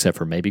others, except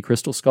for maybe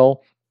Crystal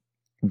Skull,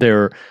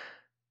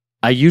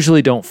 I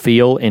usually don't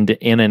feel in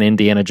an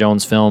Indiana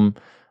Jones film.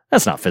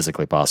 That's not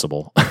physically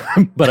possible,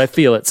 but I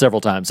feel it several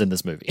times in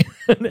this movie.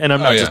 And I'm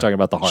not just talking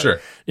about the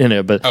heart,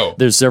 but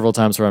there's several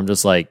times where I'm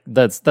just like,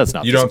 that's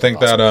not. You don't think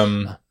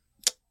possible.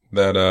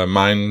 that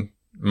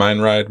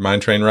mine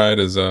train ride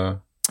is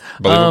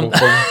believable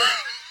for you?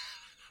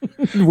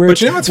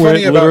 But you know what's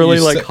funny about literally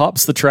like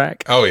hops the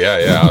track. Oh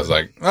yeah. I was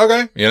like,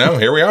 okay,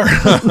 here we are.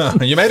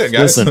 You made it,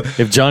 guys. Listen,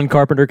 if John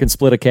Carpenter can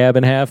split a cab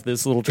in half,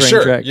 this little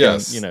train track,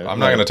 yes. Can, I'm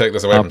not going to take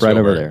this away from right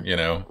over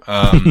Spielberg,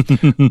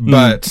 there.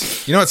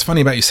 But what's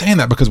funny about you saying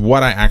that, because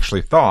what I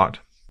actually thought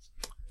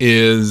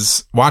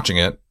is watching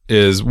it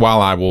is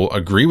while I will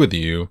agree with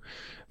you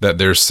that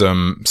there's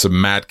some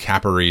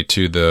madcappery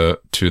to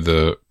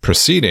the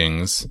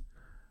proceedings,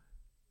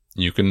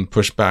 you can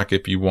push back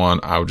if you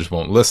want. I just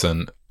won't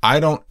listen. I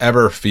don't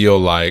ever feel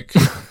like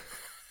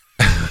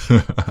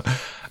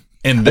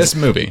in this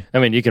movie. I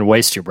mean, you can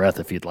waste your breath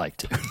if you'd like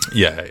to.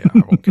 Yeah, I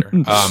won't care.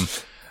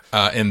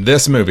 In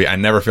this movie, I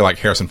never feel like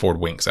Harrison Ford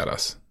winks at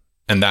us.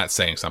 And that's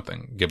saying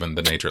something, given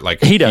the nature.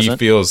 Like, he doesn't. He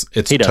feels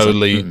it's he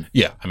totally, mm-hmm.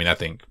 Yeah. I mean, I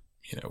think,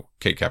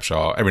 Kate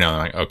Capshaw, every now and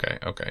then I'm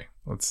like, okay,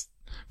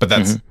 but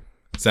that's,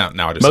 it's not,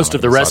 now I just most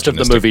of the rest of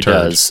the movie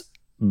does,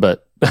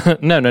 but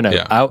no.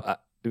 Yeah.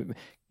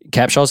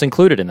 Capshaw's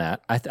included in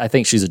that. I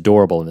think she's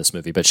adorable in this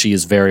movie, but she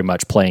is very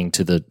much playing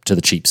to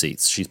the cheap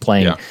seats. She's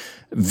playing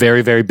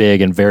very, very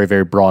big and very,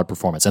 very broad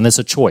performance. And it's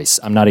a choice.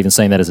 I'm not even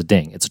saying that as a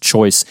ding. It's a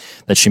choice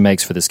that she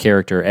makes for this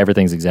character.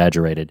 Everything's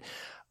exaggerated.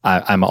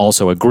 I'm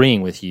also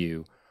agreeing with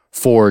you.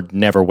 Ford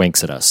never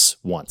winks at us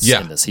once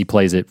in this. He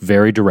plays it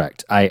very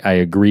direct. I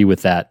agree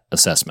with that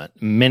assessment.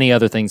 Many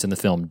other things in the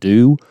film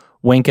do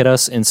wink at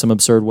us in some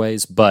absurd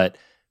ways, but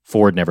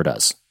Ford never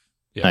does.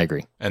 Yeah. I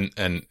agree. And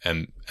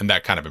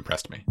that kind of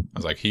impressed me. I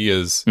was like, he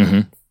is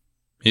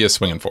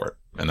swinging for it,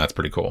 and that's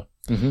pretty cool.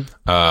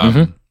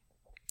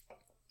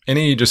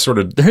 Any just sort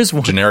of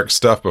generic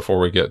stuff before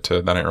we get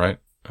to That Ain't Right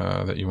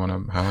that you want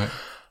to highlight?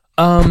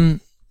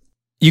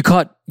 You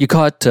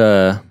caught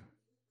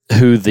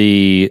who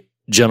the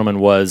gentleman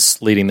was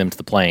leading them to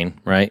the plane,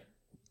 right?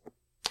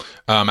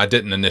 I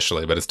didn't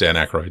initially, but it's Dan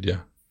Aykroyd, yeah.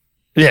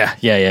 Yeah.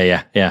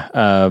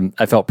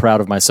 I felt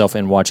proud of myself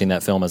in watching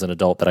that film as an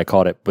adult that I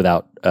caught it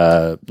without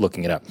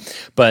looking it up.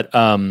 But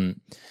the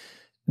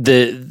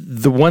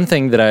one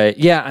thing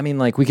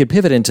that we could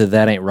pivot into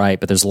That Ain't Right,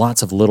 but there's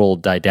lots of little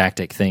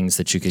didactic things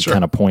that you could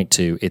kind of point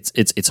to.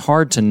 It's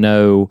hard to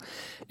know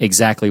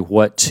exactly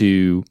what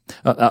to.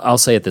 I'll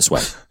say it this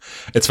way.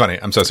 It's funny.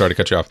 I'm so sorry to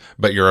cut you off,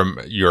 but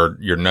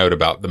your note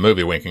about the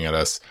movie winking at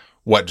us.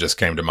 What just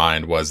came to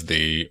mind was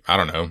the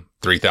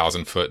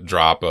 3,000 foot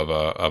drop of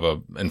a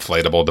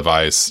inflatable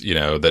device,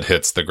 that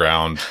hits the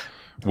ground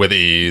with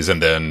ease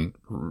and then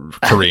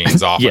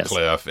careens off a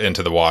cliff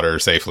into the water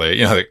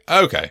safely.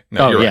 Okay,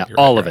 no, you're right.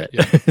 All of it.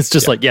 Yeah. It's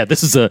just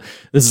this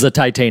is a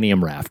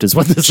titanium raft, is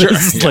what this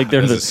is. Yeah, like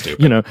they're this is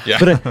stupid. Yeah.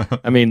 But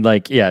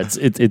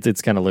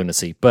it's kind of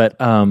lunacy. But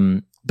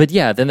then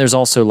there's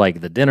also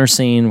like the dinner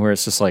scene where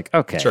it's just like,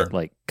 okay,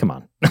 like come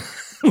on.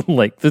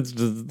 Like this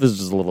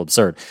is a little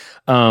absurd.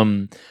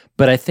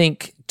 But I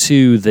think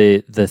too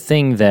the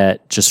thing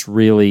that just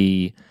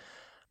really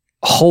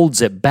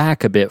holds it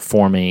back a bit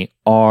for me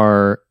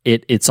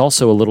it's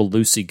also a little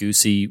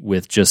loosey-goosey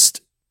with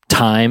just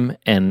time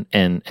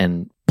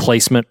and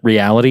placement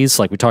realities.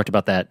 Like we talked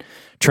about that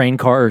train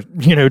car,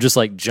 just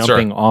like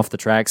jumping off the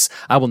tracks.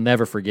 I will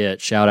never forget,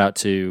 shout out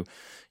to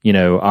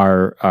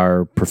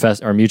our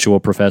professor, our mutual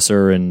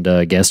professor and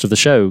guest of the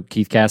show,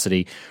 Keith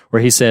Cassidy,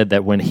 where he said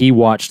that when he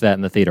watched that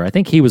in the theater, I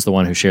think he was the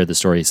one who shared the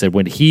story. He said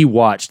when he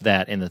watched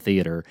that in the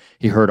theater,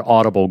 he heard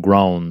audible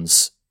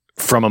groans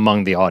from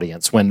among the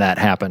audience when that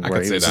happened,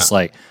 where he was just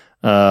like,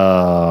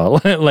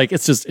 like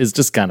it's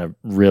just kind of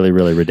really,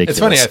 really ridiculous.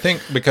 It's funny, I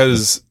think,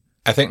 because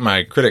I think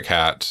my critic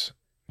hat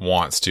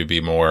wants to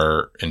be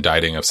more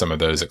indicting of some of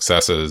those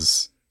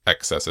excesses,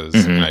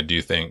 and I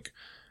do think,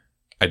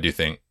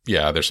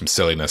 yeah, there's some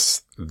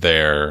silliness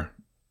there,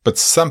 but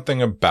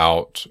something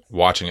about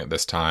watching it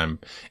this time,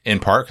 in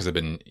part because it's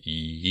been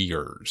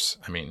years,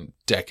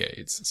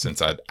 decades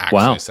since I'd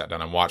actually sat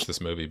down and watched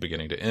this movie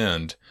beginning to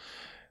end,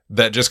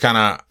 that just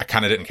I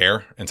kind of didn't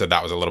care, and so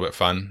that was a little bit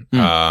fun,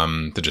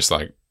 to just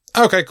like,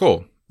 okay,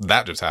 cool,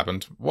 that just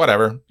happened,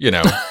 whatever,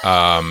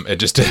 it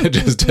just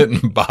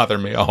didn't bother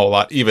me a whole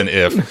lot, even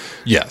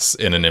if, yes,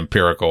 in an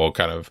empirical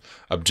kind of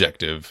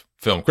objective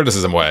film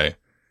criticism way,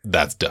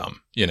 that's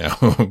dumb,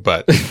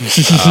 but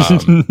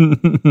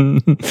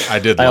I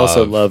did. I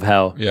also love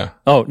how. Yeah.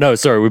 Oh no,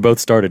 sorry, we both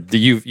started.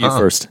 You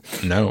first.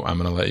 No, I'm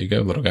gonna let you go,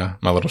 little guy.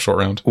 My little short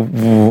round.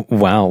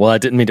 Wow. Well, I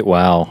didn't mean to.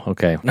 Wow.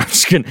 Okay. No, I'm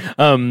just kidding.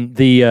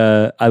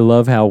 I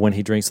love how when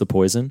he drinks the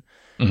poison.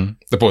 Mm-hmm.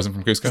 The poison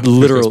from Cusco.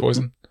 Literal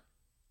poison.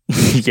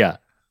 Yeah,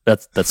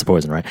 that's the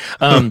poison, right?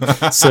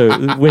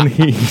 So when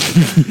he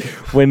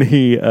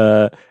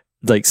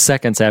like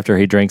seconds after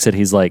he drinks it,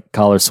 he's like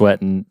collar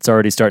sweating. It's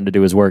already starting to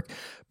do his work.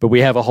 But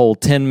we have a whole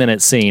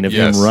 10-minute scene of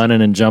him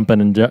running and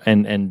jumping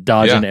and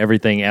dodging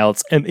everything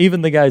else. And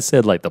even the guy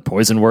said, like, the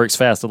poison works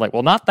fast. I'm like,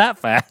 well, not that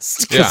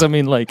fast. Because,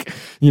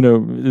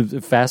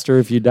 faster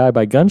if you die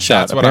by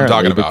gunshot. That's what I'm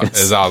talking about.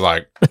 Is I was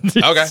like,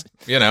 okay,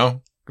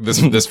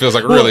 this feels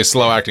like really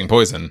slow-acting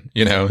poison.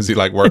 Is he,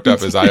 like, worked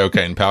up his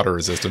iocane powder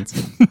resistance?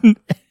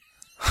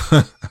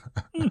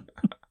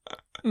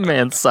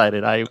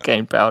 Man-sided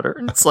iocane powder.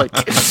 It's like,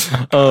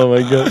 oh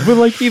my god! But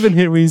like even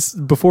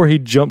before he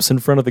jumps in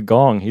front of the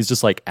gong, he's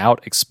just like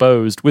out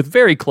exposed with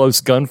very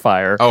close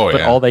gunfire. Oh,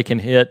 but all they can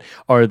hit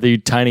are the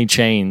tiny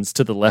chains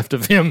to the left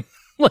of him.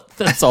 Like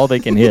that's all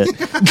they can hit.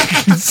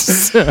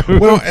 So,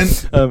 well,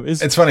 and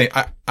it's funny.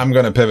 I'm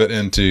going to pivot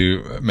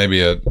into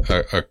maybe a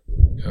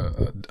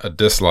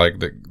dislike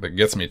that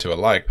gets me to a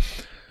like.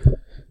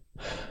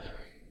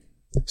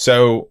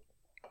 So,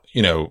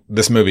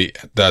 this movie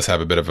does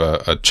have a bit of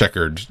a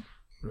checkered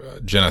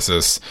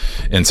genesis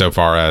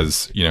insofar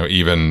as,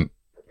 even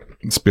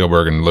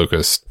Spielberg and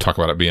Lucas talk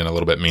about it being a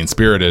little bit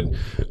mean-spirited,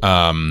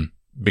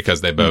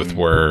 because they both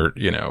were,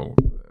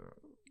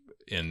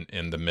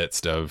 in the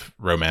midst of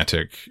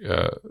romantic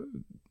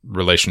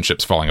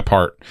relationships falling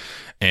apart,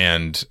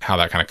 and how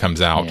that kind of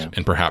comes out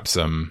in perhaps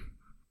some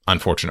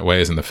unfortunate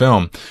ways in the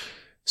film.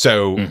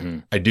 So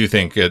I do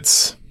think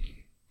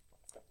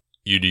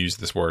you'd use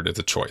this word, it's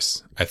a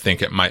choice. I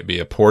think it might be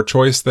a poor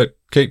choice that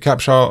Kate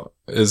Capshaw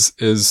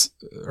is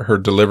her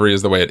delivery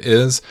is the way it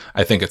is.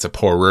 I think it's a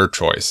poorer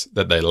choice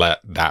that they let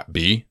that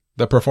be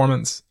the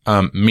performance.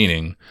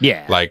 Meaning,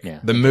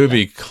 the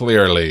movie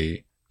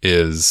clearly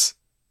is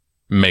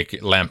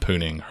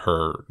lampooning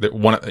her,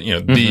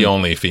 the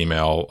only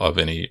female of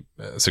any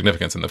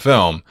significance in the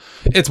film.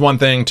 It's one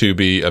thing to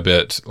be a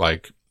bit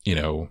like,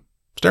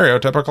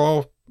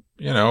 stereotypical,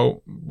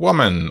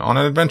 woman on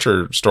an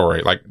adventure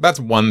story. Like, that's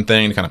one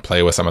thing to kind of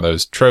play with some of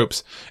those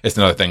tropes. It's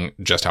another thing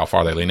just how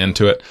far they lean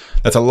into it.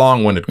 That's a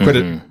long-winded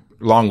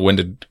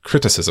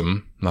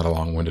criticism, not a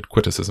long-winded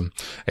criticism,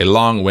 a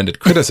long-winded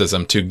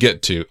criticism to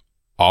get to.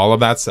 All of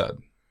that said,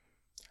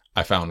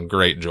 I found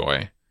great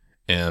joy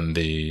in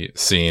the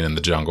scene in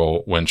the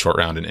jungle when Short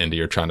Round and Indy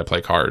are trying to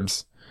play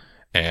cards.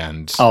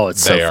 And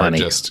it's they so are funny.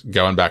 Just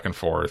going back and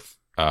forth,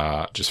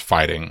 just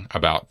fighting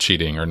about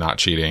cheating or not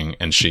cheating.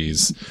 And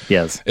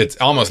it's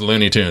almost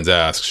Looney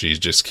Tunes-esque. She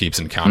just keeps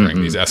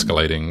encountering these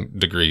escalating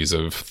degrees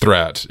of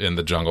threat in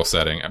the jungle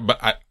setting.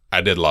 But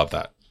I did love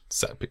that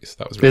set piece.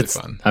 That was really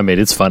fun. I mean,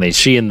 it's funny.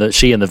 She and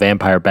the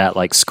vampire bat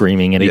like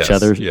screaming at each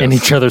other in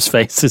each other's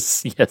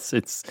faces. Yes,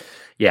 it's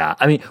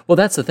I mean, well,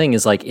 that's the thing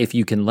is like if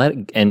you can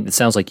and it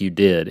sounds like you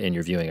did in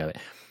your viewing of it.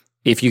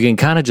 If you can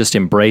kind of just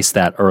embrace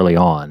that early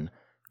on,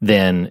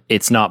 then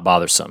it's not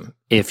bothersome.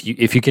 If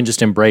you can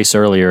just embrace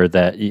earlier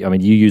that, I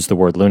mean, you use the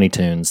word Looney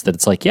Tunes, that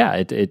it's like,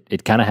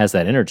 it kind of has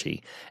that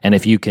energy. And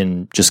if you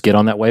can just get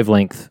on that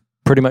wavelength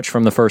pretty much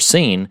from the first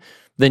scene,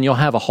 then you'll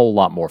have a whole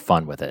lot more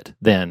fun with it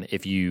than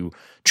if you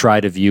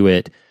try to view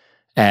it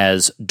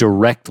as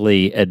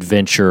directly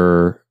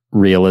adventure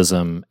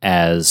realism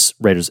as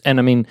Raiders. And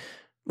I mean,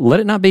 let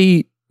it not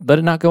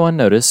go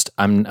unnoticed.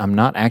 I'm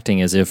not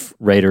acting as if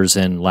Raiders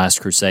and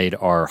Last Crusade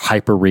are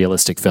hyper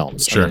realistic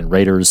films. Sure. I mean,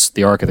 Raiders,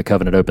 the Ark of the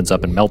Covenant opens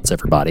up and melts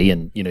everybody,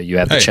 and you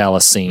have the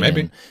chalice scene.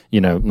 Maybe.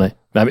 And,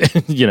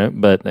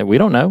 but we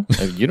don't know.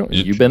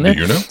 You've been there.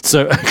 Do you know?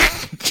 So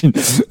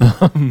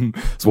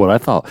that's what I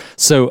thought.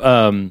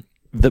 So,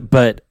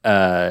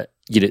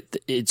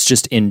 it's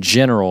just in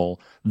general.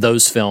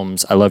 Those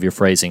films, I love your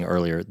phrasing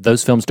earlier,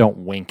 those films don't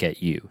wink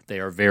at you.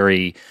 They're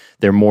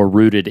more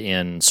rooted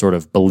in sort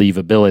of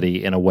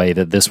believability in a way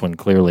that this one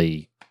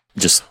clearly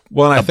just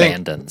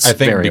abandons. I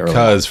think very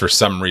because for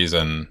some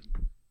reason,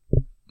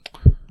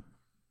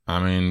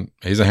 I mean,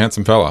 he's a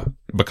handsome fella.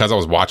 Because I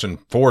was watching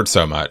Ford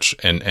so much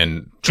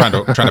and trying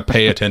to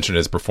pay attention to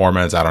his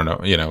performance, I don't know,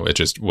 it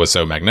just was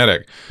so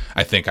magnetic.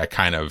 I think I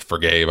kind of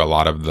forgave a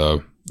lot of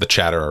the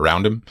chatter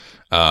around him.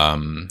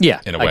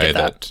 In a way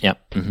that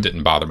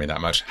didn't bother me that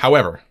much.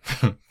 However,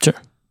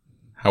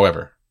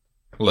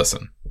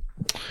 listen,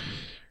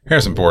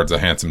 Harrison Ford's a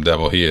handsome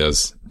devil. He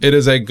is. It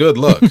is a good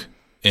look,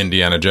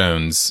 Indiana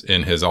Jones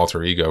in his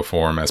alter ego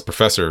form as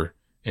Professor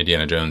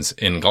Indiana Jones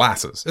in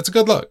glasses. It's a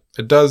good look.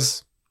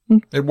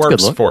 It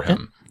works for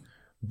him.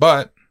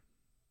 But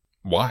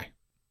why?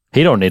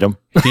 He don't need them.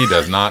 He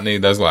does not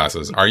need those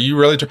glasses. Are you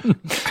really?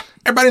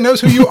 Everybody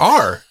knows who you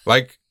are.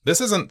 Like, this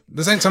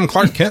ain't some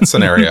Clark Kent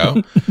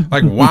scenario.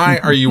 Like, why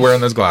are you wearing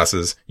those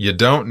glasses? You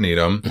don't need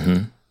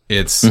them.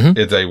 It's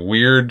a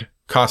weird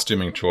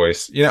costuming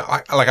choice.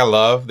 I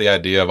love the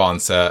idea of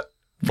on set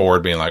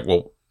Ford being like,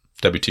 well,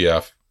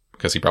 WTF,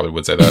 because he probably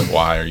would say that.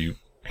 Why are you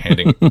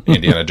handing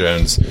Indiana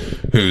Jones,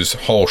 whose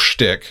whole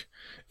shtick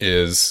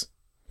is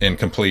in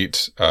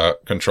complete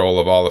control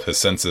of all of his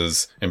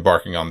senses,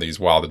 embarking on these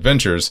wild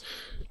adventures,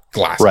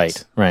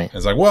 glasses? Right.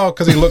 It's like, well,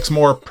 because he looks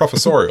more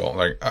professorial.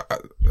 Like,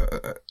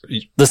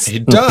 he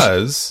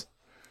does,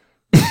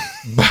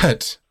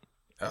 but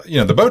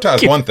the bow tie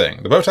is one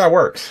thing. The bow tie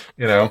works,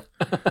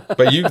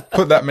 but you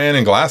put that man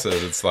in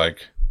glasses, it's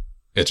like,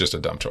 it's just a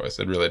dumb choice.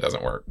 It really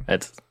doesn't work. I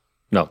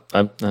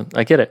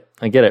get it.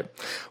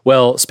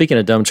 Well, speaking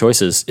of dumb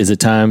choices, is it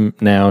time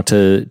now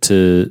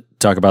to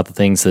talk about the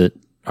things that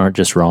aren't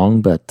just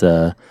wrong, but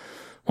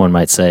one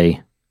might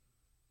say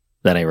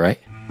that ain't right?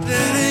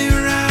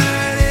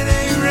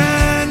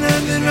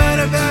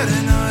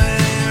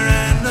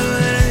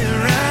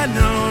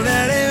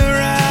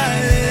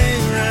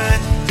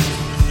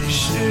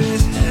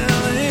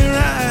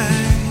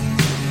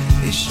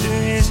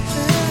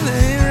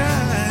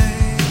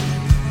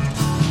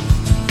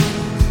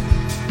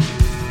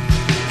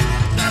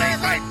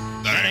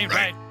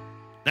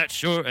 That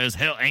sure as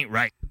hell ain't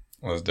right.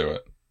 Let's do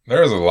it.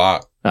 There's a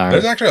lot. All right.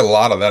 There's actually a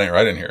lot of that ain't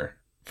right in here.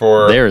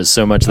 There is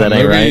so much that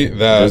ain't right.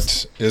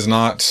 That is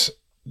not,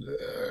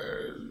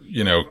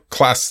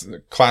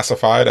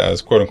 classified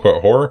as quote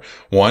unquote horror.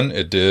 One,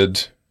 it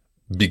did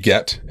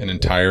beget an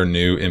entire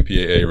new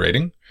MPAA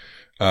rating.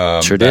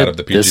 Sure that did. of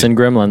the PG, This and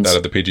Gremlins. that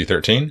of the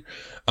PG-13.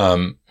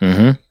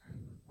 Mm-hmm.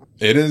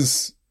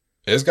 It's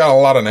got a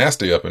lot of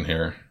nasty up in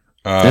here.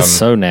 It's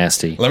so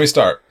nasty. Let me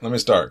start,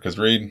 because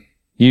Reed,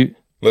 You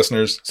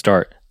listeners,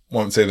 start.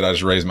 won't say that I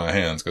just raised my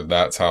hands, because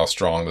that's how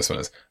strong this one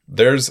is.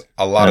 There's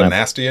a lot of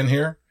nasty in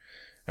here,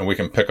 and we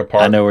can pick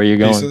apart I know where you're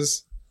going.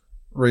 pieces.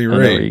 I know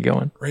where you're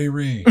going.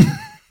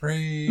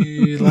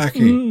 Ray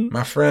Lackey,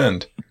 my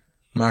friend,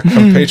 my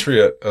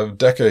compatriot of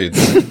decades.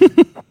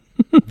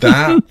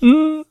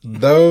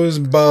 Those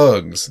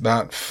bugs,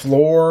 that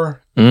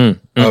floor of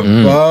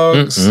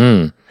bugs,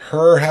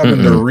 her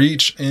having to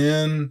reach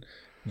in,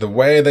 the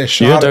way they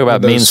shot You don't talk it about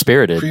with those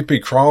mean-spirited. creepy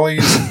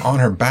crawlies on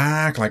her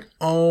back, like,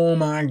 oh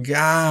my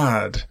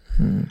God.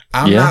 I'm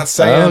Yeah. not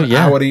saying Oh,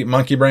 yeah. I would eat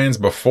monkey brains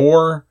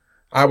before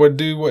I would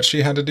do what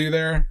she had to do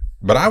there,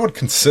 but I would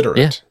consider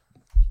Yeah. it.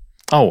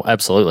 Oh,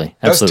 absolutely.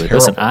 That's Absolutely.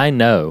 Listen,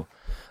 terrible.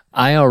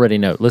 I already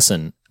know.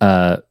 Listen,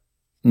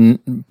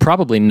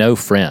 probably no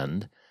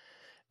friend,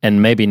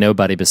 and maybe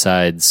nobody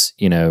besides,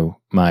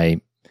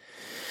 my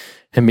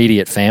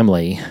immediate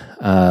family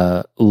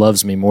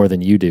loves me more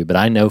than you do. But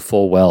I know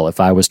full well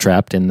if I was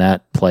trapped in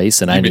that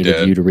place and I You'd be needed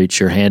dead. you to reach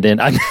your hand in,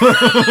 I'd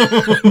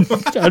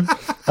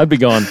be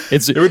gone.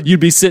 You'd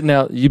be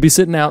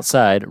sitting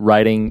outside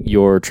writing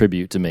your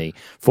tribute to me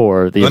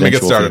for the Let me get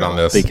eventual started funeral on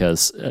this.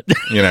 because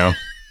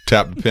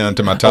Tap the pen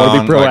to my I tongue.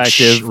 wanna be Like,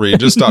 proactive. shh, Reed,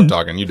 just stop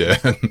talking. You did.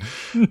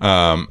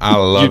 I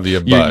love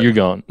you, but you're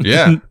gone.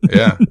 yeah.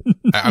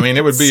 I mean,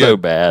 it would be So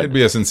bad. It'd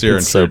be a sincere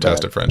and It's so true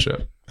test bad. of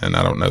friendship, and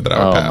I don't know that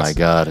I would Oh pass. my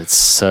God, it's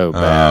so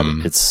bad.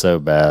 It's so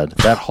bad.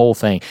 That whole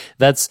thing.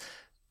 That's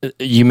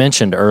you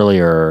mentioned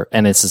earlier,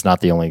 and this is not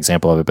the only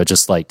example of it, but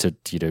just like to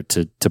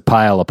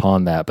pile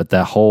upon that. But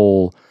that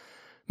whole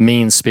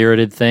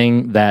mean-spirited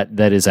thing that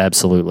is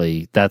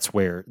absolutely that's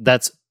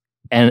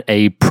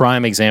a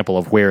prime example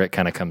of where it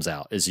kind of comes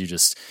out is you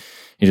just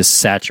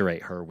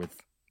saturate her with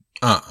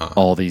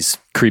all these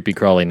creepy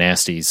crawly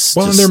nasties.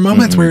 Well, and there are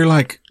moments where you're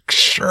like,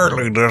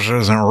 surely this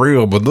isn't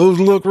real, but those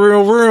look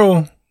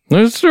real.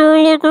 They sure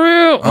look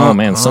real. Oh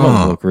man, some of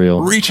them look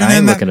real. Reaching I ain't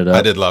in looking it up.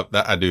 I did love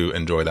that. I do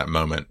enjoy that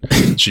moment.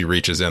 She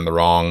reaches in the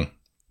wrong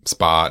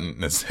spot,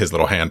 and his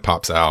little hand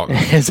pops out.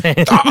 His hand,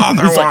 The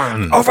other he's like,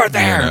 one over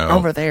there, You know?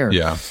 over there.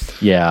 Yeah,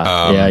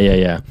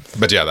 Yeah.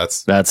 but yeah,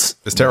 that's That's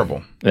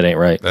terrible. it. Ain't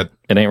right. That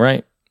It ain't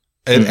right.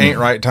 it ain't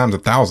right times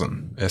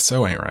 1,000. It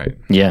so ain't right.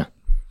 Yeah.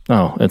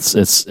 Oh,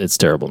 it's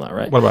terrible. Not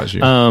right. What about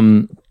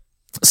you?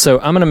 So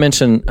I'm gonna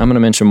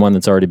mention one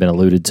that's already been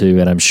alluded to,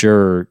 and I'm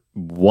sure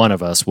one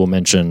of us will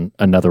mention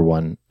another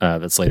one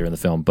that's later in the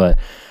film. But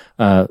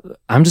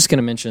I'm just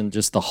gonna mention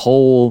just the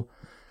whole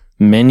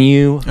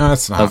menu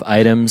of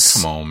items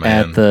Come on,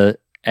 man.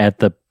 at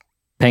the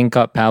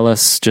Pankot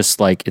Palace. Just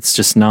like it's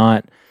just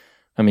not.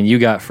 I mean, you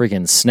got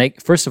freaking snake.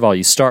 First of all,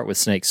 you start with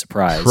snake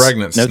surprise.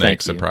 Pregnant No, snake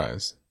thank you.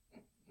 surprise.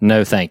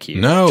 No, thank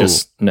you. No.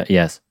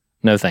 Yes.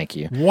 No, thank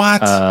you.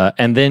 What?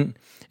 And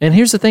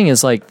here's the thing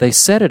is like they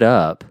set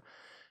up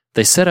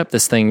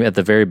this thing at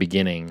the very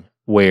beginning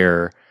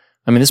where,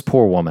 I mean, this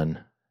poor woman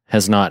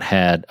has not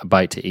had a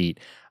bite to eat.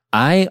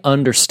 I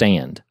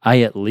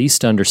at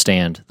least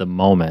understand the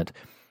moment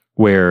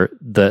where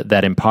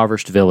that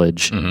impoverished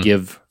village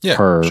give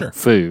her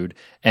food,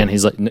 and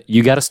he's like,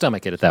 you got to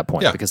stomach it at that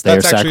point because they are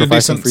that's actually a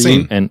sacrificing decent for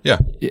scene. you. And Yeah.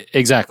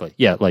 exactly.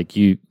 Yeah. Like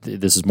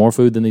this is more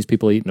food than these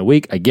people eat in a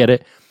week. I get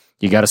it.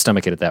 You got to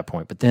stomach it at that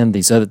point. But then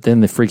they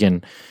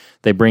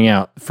bring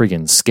out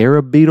freaking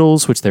scarab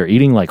beetles, which they're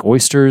eating like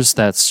oysters.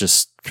 That's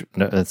just,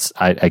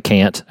 I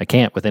can't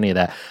with any of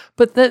that.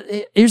 But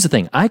here's the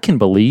thing. I can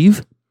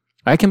believe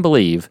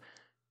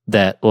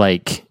that,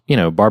 like,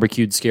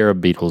 barbecued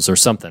scarab beetles or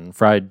something,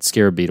 fried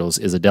scarab beetles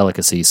is a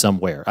delicacy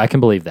somewhere. I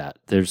can believe that.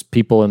 There's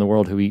people in the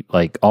world who eat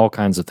like all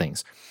kinds of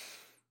things.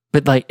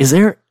 But like, is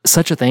there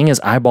such a thing as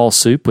eyeball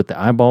soup with the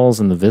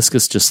eyeballs and the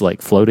viscous just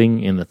like floating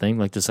in the thing?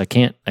 Like this, I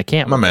can't.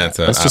 My man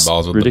said That's just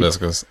eyeballs with ridiculous.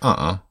 the viscous.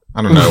 I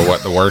don't know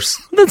what the worst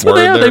That's what word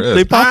they are. there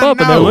They is. pop I up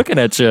and they're know. looking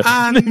at you.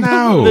 I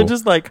know. They're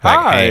just like, Like,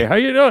 hi, hey, how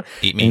you doing?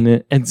 eat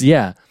me. And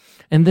yeah.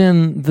 And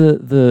then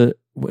the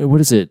what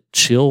is it?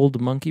 Chilled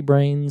monkey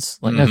brains?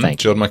 Like, no, thank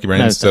you. Chilled monkey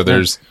brains. No, So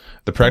there's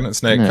the pregnant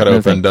snake cut no,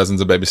 open, thank you.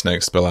 dozens of baby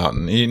snakes spill out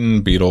and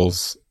eaten,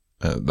 beetles,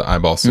 the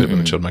eyeball soup,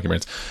 and the chilled monkey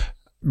brains.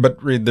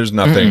 But Reed, there's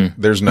nothing.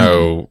 There's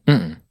no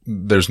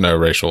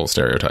racial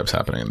stereotypes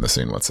happening in this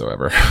scene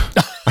whatsoever.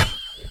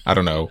 I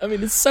don't know. I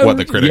mean, it's so what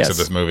the critics yes. of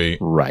this movie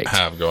Right.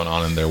 have going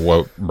on in their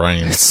woke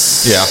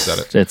brains. Yeah, I said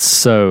it. It's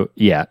so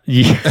yeah.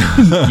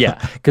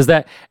 Because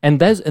those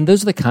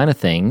are the kind of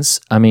things.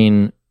 I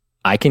mean,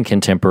 I can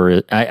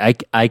I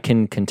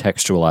can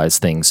contextualize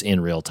things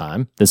in real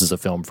time. This is a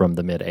film from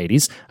the mid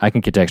 '80s. I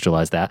can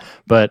contextualize that,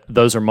 but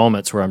those are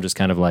moments where I'm just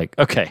kind of like,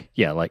 okay,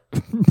 yeah, like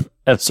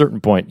at a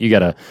certain point, you got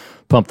to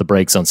pump the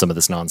brakes on some of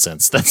this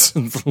nonsense. That's a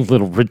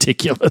little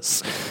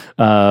ridiculous.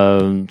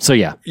 So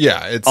yeah,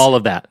 It's all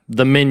of that.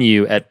 The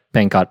menu at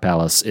Pankot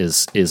Palace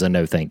is a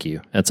no, thank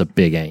you. That's a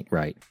big ain't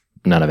right.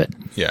 None of it.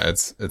 Yeah,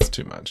 it's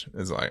too much.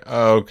 It's like,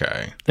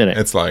 okay. It ain't.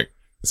 It's like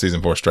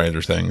season 4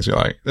 Stranger Things. You're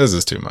like, this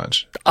is too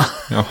much.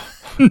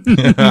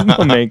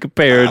 My man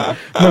compared.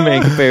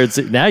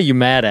 Now you're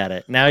mad at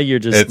it. Now you're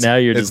just. It's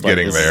like,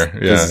 getting this there.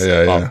 is-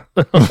 Yeah.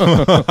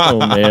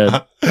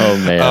 Oh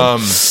man.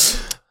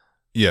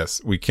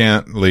 Yes, we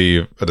can't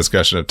leave a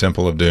discussion of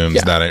Temple of Doom's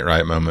Yeah. That Ain't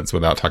Right moments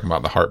without talking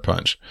about the heart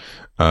punch.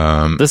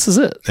 This is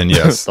it. And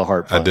yes, the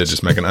heart I punch. did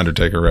just make an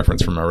Undertaker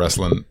reference for my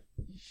wrestling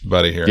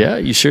buddy here. Yeah,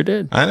 you sure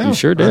did. I know. You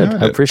sure did.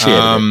 I appreciate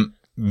it.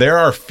 There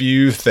are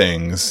few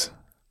things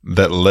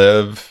that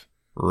live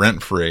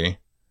rent free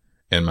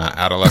in my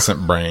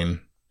adolescent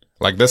brain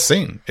like this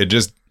scene. It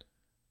just,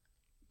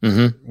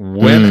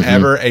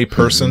 whenever a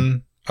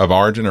person of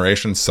our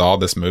generation saw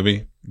this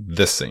movie,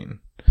 this scene.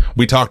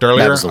 We talked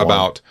earlier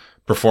about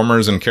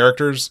performers and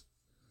characters.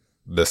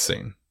 This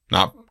scene,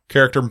 not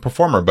character and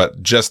performer,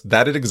 but just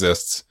that it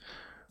exists.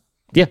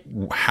 Yeah.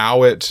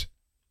 How it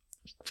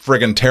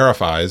friggin'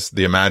 terrifies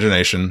the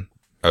imagination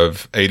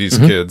of 80s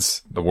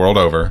kids the world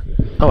over.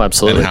 Oh,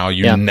 absolutely. And how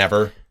you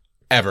never,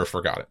 ever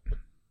forgot it.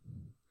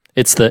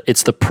 It's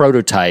the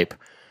prototype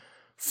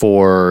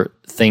for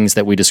things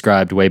that we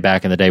described way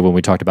back in the day when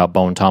we talked about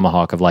Bone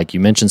Tomahawk, of like, you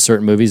mentioned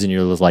certain movies and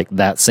you're like,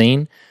 that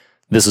scene.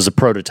 This is a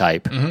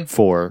prototype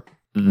for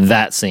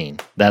that scene.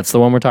 That's the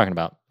one we're talking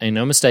about. Ain't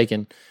no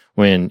mistaken.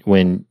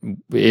 When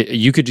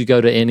you could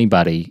go to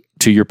anybody,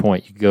 to your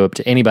point, you could go up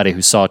to anybody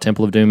who saw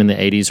Temple of Doom in the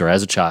 80s or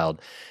as a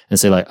child and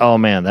say like, oh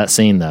man, that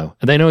scene though.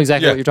 And they know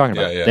exactly what you're talking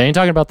about. Yeah. They ain't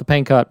talking about the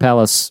Pankot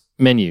Palace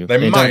menu. They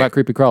ain't talking about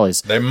creepy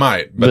crawlies. They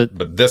might,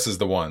 but this is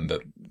the one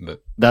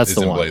that's is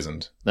the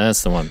emblazoned.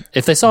 That's the one.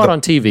 If they saw it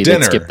on TV,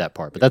 they'd skip that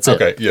part, but that's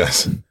it. Okay,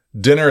 yes.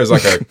 Dinner is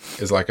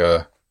like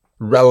a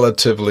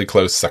relatively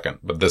close second,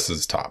 but this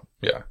is top.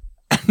 Yeah.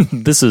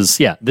 This is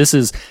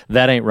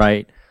That Ain't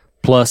Right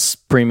plus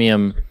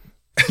premium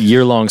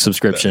year-long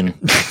subscription.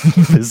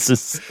 This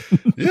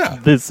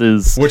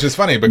is which is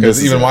funny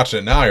because even watching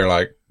it now, you're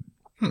like,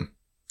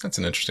 that's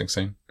an interesting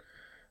scene.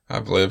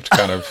 I've lived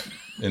kind of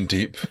in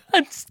deep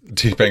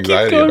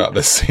anxiety about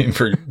this scene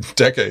for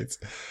decades.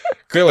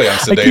 Clearly, I'm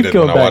sedated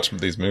when I watch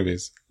these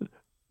movies.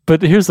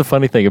 But here's the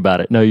funny thing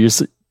about it. No,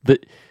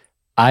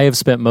 I have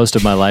spent most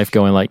of my life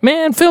going like,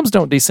 man, films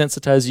don't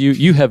desensitize you.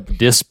 You have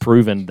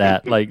disproven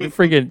that. Like,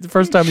 freaking the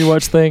first time you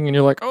watch Thing and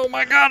you're like, oh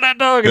my God, that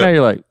dog. And now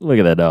you're like, look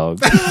at that dog.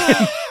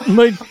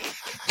 Like,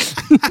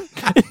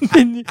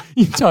 and then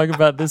you talk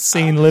about this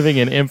scene living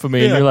in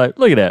infamy and you're like,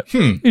 look at that.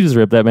 He just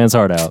ripped that man's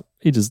heart out.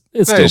 He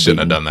shouldn't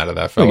have done that to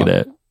that fella. Look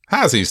at that.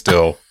 How's he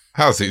still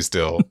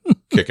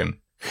kicking?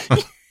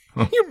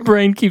 Your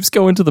brain keeps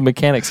going to the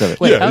mechanics of it.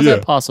 Wait, how's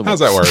that possible? How's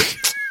that work?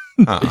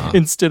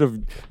 Instead of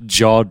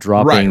jaw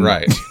dropping,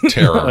 right,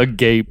 terror,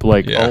 agape,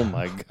 like, oh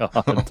my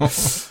God.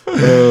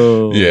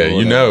 Oh, yeah,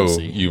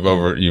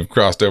 you've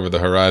crossed over the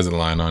horizon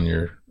line on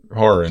your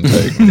horror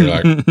intake. And you're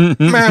like,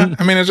 man,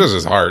 I mean, it's just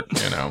his heart,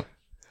 you know.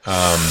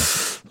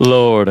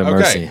 Lord have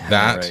mercy.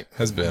 That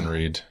has been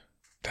Reed.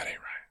 That ain't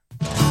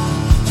right.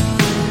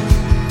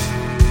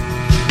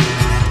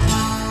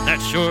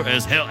 That sure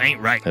as hell ain't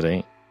right.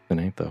 It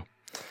ain't though.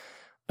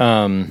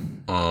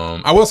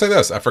 I will say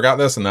this. I forgot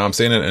this, and now I'm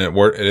seeing it, and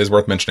it is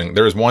worth mentioning.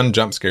 There is one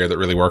jump scare that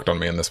really worked on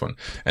me in this one,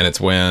 and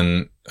it's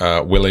when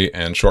Willie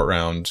and Short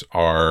Round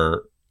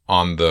are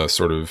on the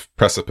sort of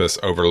precipice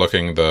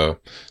overlooking the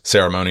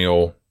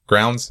ceremonial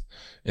grounds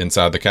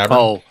inside the cavern.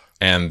 Oh.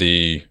 And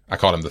I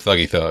called him the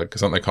Thuggy Thug,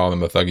 because don't they call them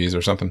the Thuggies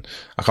or something?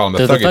 I call him the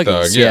Thuggy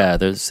Thug. Yeah,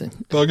 there's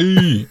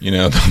Thuggy. You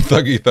know, the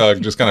Thuggy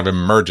Thug just kind of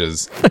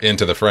emerges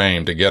into the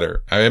frame to get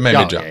her. It made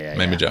me jump.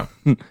 Made me jump.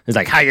 It's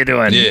like, how you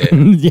doing? Yeah.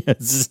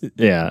 Yes.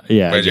 Yeah.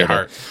 Where's your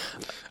heart?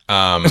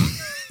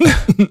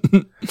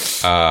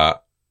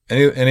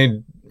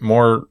 Any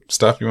more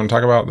stuff you want to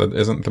talk about that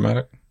isn't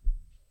thematic?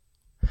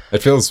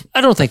 It feels.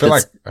 I don't think. I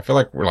feel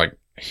like we're like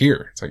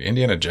here. It's like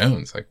Indiana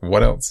Jones. Like,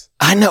 what else?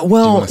 I know.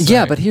 Well,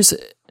 yeah, but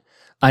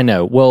I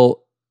know.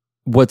 Well,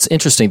 what's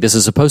interesting, this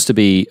is supposed to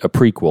be a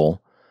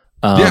prequel.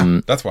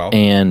 That's wild.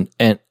 And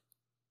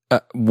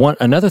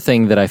another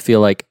thing that I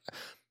feel like,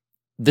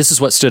 this is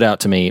what stood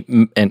out to me,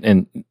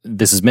 and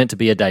this is meant to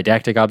be a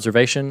didactic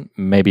observation.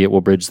 Maybe it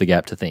will bridge the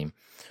gap to theme.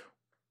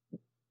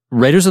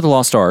 Raiders of the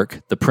Lost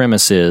Ark, the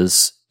premise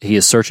is he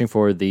is searching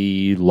for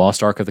the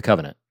Lost Ark of the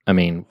Covenant. I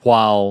mean,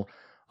 while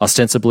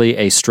ostensibly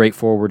a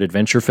straightforward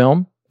adventure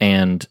film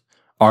and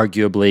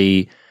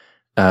arguably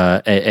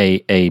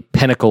a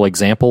pinnacle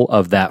example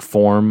of that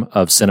form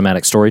of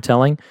cinematic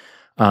storytelling,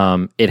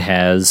 it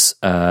has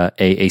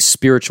a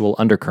spiritual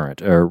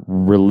undercurrent, a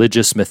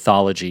religious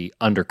mythology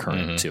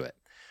undercurrent to it.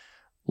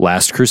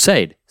 Last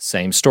Crusade,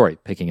 same story,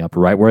 picking up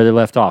right where they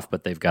left off,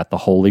 but they've got the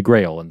Holy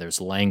Grail, and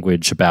there's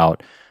language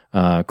about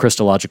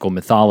Christological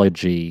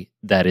mythology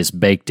that is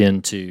baked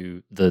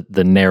into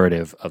the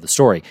narrative of the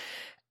story.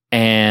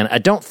 And I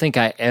don't think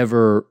I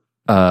ever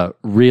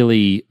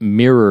really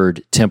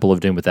mirrored Temple of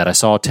Doom with that. I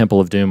saw Temple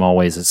of Doom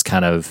always as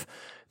kind of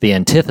the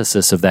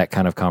antithesis of that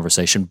kind of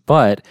conversation,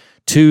 but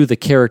to the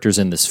characters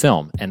in this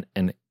film.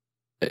 And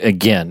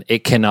again,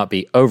 it cannot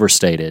be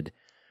overstated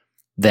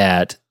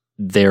that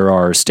there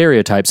are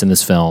stereotypes in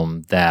this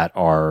film that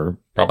are,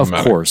 of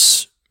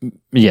course,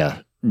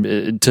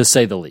 to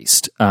say the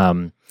least.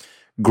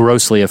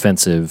 grossly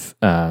offensive,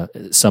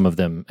 some of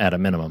them at a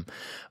minimum.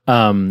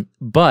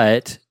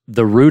 But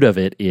the root of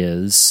it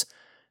is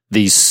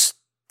this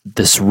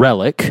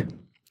relic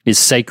is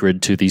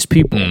sacred to these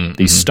people. Mm-hmm.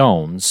 These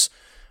stones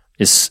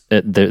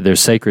they're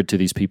sacred to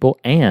these people,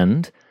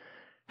 and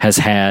has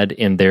had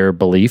in their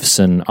beliefs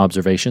and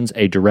observations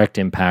a direct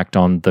impact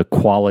on the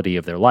quality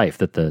of their life,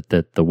 that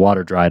the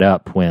water dried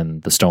up when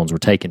the stones were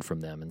taken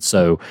from them. And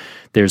so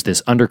there's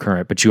this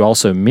undercurrent, but you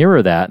also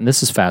mirror that, and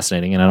this is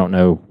fascinating, and I don't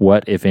know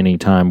what, if any,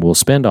 time we'll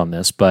spend on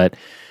this, but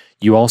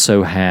you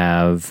also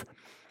have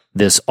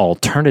this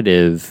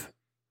alternative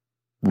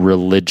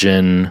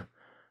religion.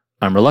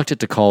 I'm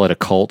reluctant to call it a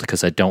cult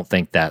because I don't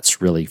think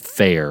that's really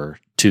fair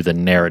to the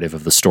narrative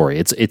of the story.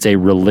 It's a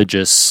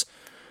religious,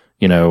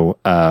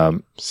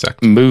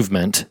 sect.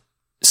 Movement,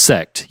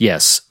 sect,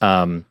 yes,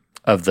 of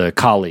the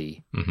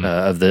Kali, Mm-hmm.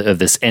 of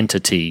this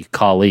entity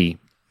Kali,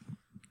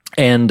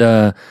 and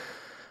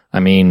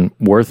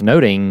worth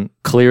noting,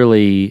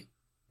 clearly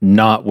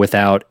not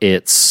without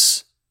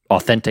its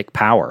authentic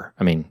power.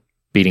 I mean,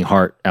 beating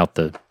heart out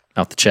the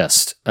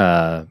chest,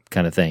 kind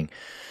of thing.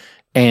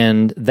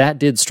 And that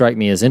did strike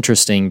me as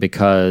interesting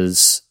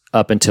because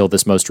up until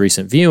this most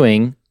recent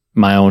viewing,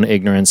 my own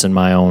ignorance and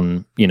my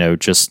own,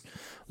 just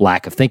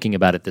lack of thinking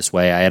about it this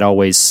way, I had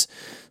always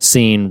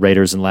seen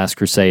Raiders and Last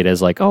Crusade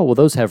as like, oh, well,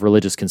 those have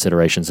religious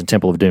considerations and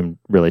Temple of Doom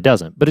really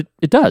doesn't. But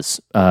it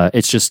does.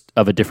 It's just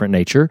of a different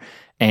nature,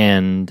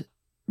 and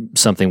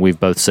something we've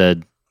both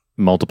said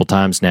multiple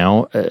times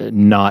now,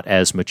 not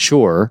as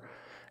mature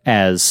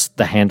as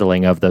the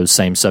handling of those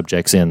same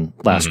subjects in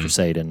Last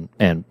Crusade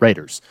and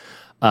Raiders.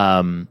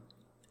 And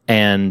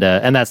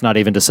that's not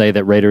even to say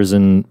that Raiders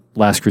and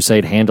Last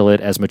Crusade handle it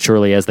as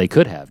maturely as they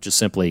could have. Just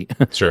simply,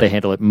 Sure. They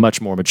handle it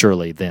much more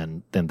maturely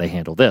than they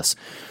handle this.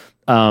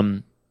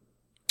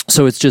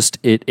 So it's just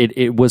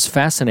it was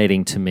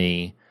fascinating to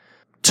me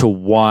to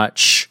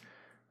watch,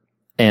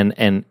 and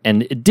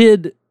it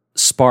did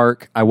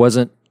spark. I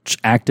wasn't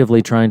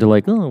actively trying to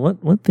like, oh,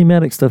 what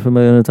thematic stuff am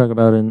I going to talk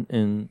about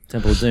in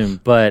Temple of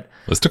Doom? But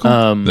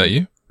Listicle? Is that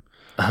you?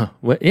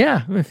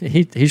 Yeah,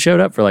 he showed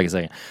up for like a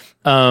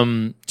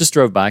second. Just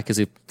drove by because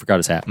he forgot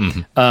his hat.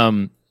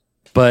 Mm-hmm.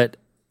 But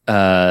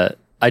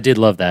I did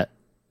love that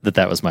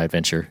was my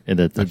adventure, and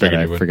that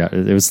I forgot.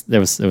 It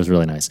was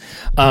really nice.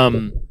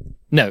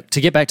 No,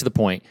 to get back to the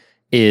point,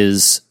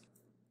 is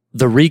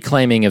the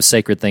reclaiming of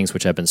sacred things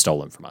which have been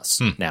stolen from us.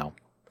 Now,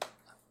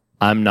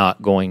 I'm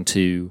not going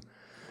to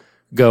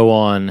go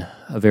on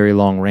a very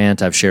long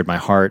rant. I've shared my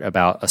heart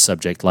about a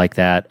subject like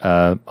that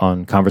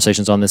on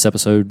conversations on this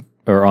episode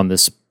or on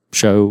this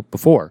show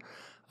before,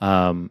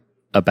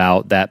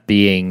 about that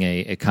being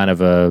a kind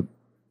of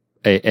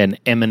an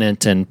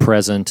imminent and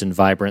present and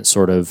vibrant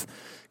sort of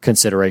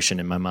consideration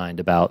in my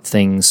mind about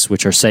things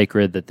which are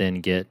sacred that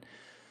then get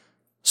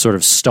sort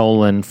of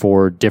stolen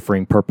for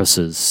differing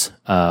purposes,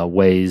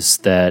 ways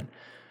that,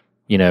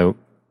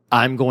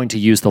 I'm going to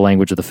use the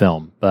language of the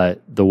film,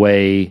 but the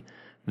way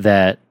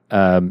that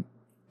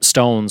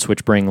stones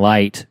which bring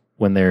light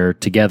when they're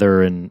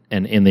together and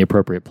in the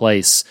appropriate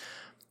place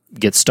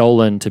get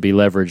stolen to be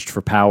leveraged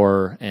for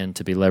power and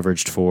to be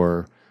leveraged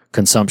for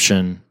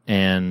consumption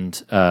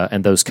and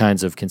those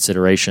kinds of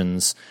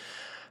considerations.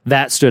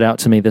 That stood out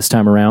to me this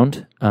time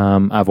around.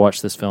 I've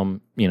watched this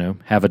film,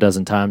 half a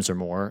dozen times or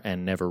more,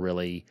 and never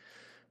really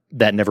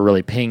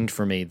pinged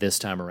for me this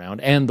time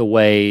around. And the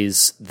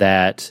ways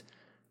that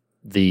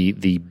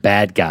the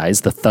bad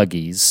guys, the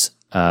thuggies,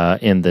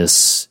 in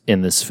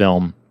this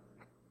film,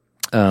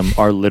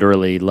 are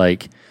literally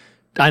like,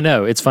 I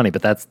know it's funny,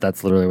 but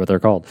that's literally what they're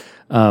called.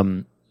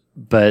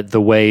 But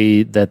the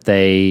way that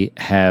they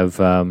have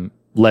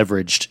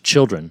leveraged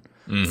children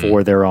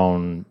for their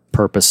own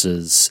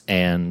purposes,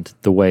 and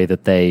the way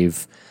that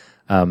they've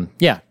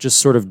just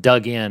sort of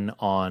dug in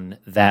on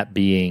that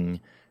being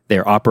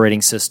their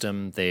operating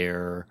system,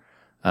 their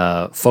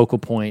focal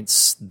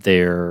points,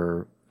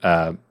 their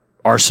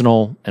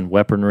arsenal and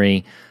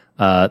weaponry.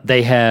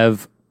 They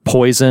have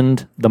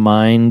poisoned the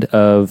mind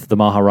of the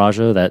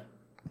Maharaja, that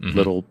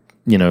little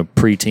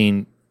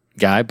preteen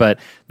guy, but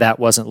that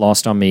wasn't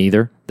lost on me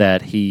either,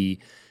 that he,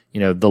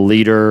 the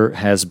leader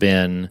has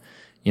been,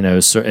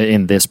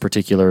 in this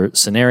particular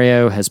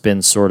scenario, has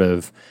been sort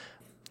of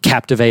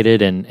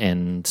captivated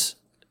and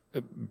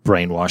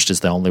brainwashed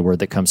is the only word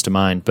that comes to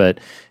mind, but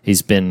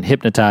he's been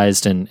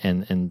hypnotized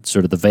and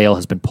sort of the veil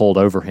has been pulled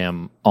over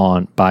him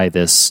by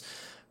this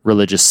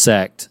religious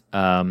sect.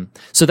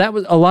 So that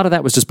was, a lot of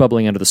that was just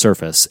bubbling under the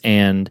surface.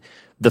 And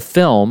the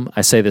film,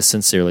 I say this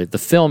sincerely, the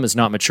film is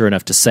not mature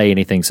enough to say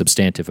anything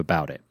substantive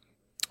about it,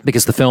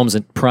 because the film's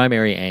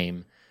primary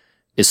aim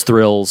is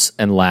thrills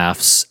and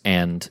laughs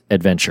and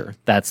adventure.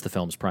 That's the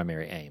film's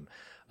primary aim.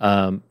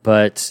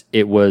 But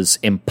it was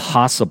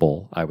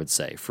impossible, I would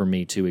say, for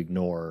me to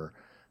ignore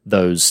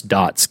those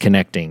dots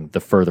connecting the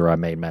further I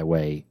made my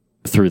way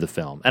through the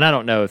film. And I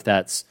don't know if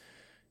that's,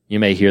 you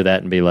may hear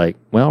that and be like,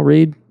 well,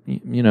 Reed,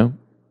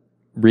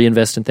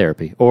 reinvest in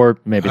therapy. Or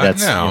maybe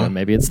that's,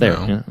 maybe it's there.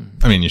 No.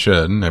 I mean, you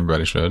should,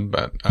 everybody should,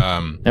 but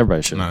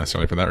everybody should. Not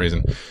necessarily for that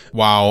reason.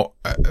 While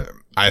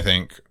I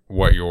think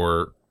what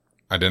you're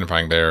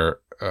identifying there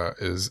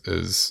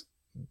is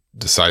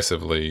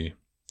decisively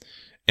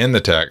in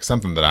the text,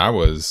 something that I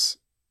was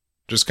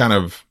just kind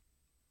of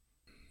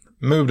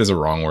moved is a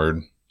wrong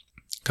word,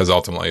 because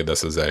ultimately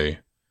this is a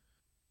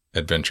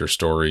adventure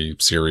story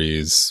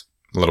series,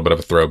 a little bit of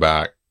a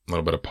throwback, a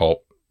little bit of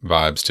pulp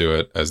vibes to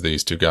it, as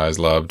these two guys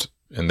loved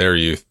in their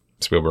youth,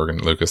 Spielberg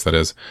and Lucas, that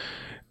is.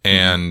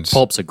 And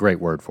pulp's a great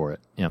word for it.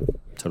 Yeah,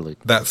 totally.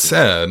 That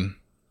said,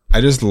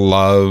 I just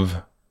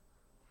love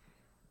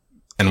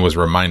and was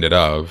reminded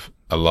of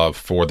a love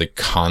for the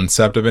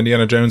concept of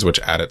Indiana Jones, which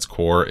at its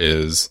core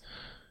is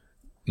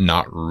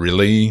not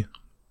really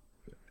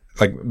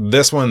like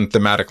this one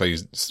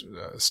thematically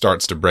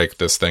starts to break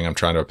this thing I'm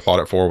trying to applaud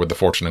it for with the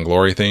Fortune and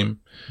Glory theme.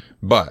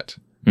 But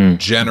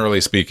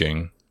generally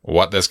speaking,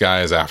 what this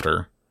guy is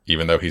after,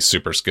 even though he's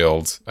super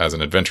skilled as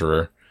an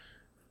adventurer,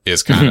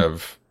 is kind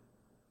of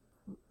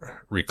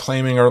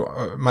reclaiming,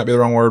 or might be the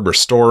wrong word,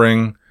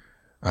 restoring,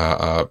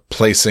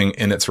 placing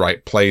in its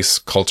right place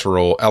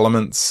cultural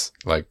elements,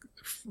 like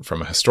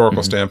from a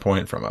historical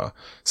standpoint, from a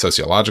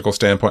sociological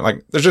standpoint.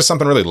 Like there's just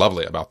something really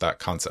lovely about that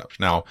concept.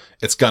 Now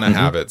it's going to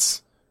have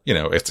its,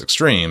 its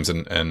extremes,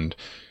 and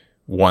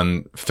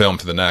one film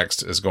to the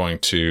next is going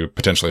to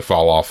potentially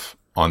fall off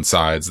on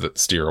sides that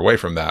steer away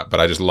from that. But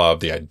I just love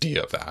the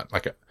idea of that.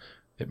 Like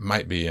it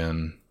might be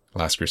in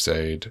Last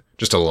Crusade,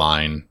 just a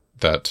line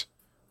that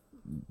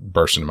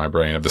burst into my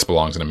brain of "this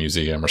belongs in a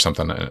museum" or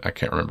something. I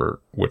can't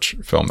remember which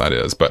film that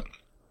is, but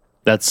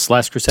that's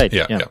Last Crusade.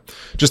 Yeah.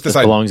 Just this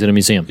belongs in a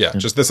museum. Yeah,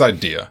 just this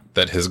idea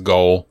that his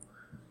goal,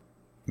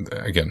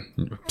 again,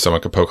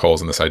 someone could poke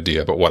holes in this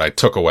idea, but what I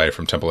took away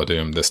from Temple of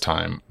Doom this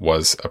time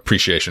was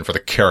appreciation for the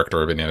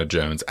character of Indiana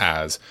Jones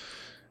as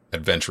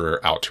adventurer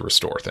out to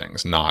restore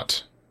things,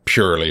 not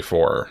purely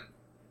for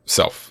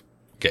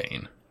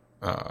self-gain,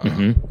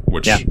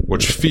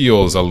 which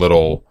feels a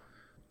little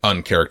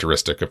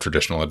uncharacteristic of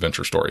traditional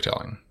adventure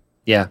storytelling.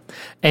 Yeah.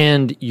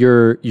 And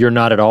you're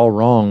not at all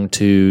wrong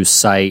to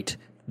cite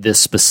this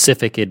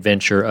specific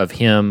adventure of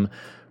him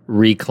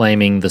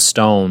reclaiming the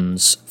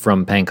stones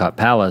from Pankot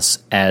Palace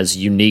as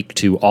unique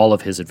to all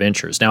of his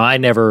adventures. Now, I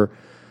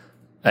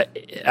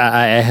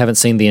haven't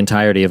seen the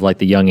entirety of like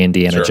the Young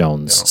Indiana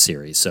Jones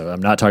series, so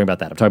I'm not talking about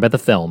that. I'm talking about the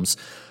films.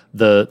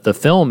 The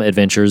film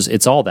adventures,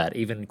 it's all that.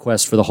 Even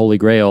Quest for the Holy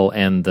Grail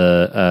and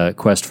the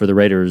Quest for the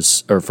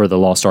Raiders, or for the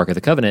Lost Ark of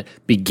the Covenant,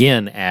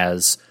 begin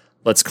as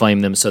let's claim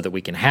them so that we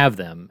can have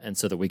them and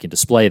so that we can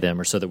display them,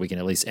 or so that we can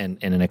at least, and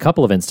in a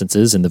couple of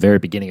instances, in the very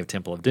beginning of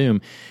Temple of Doom,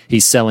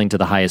 he's selling to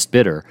the highest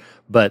bidder.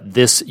 But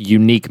this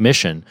unique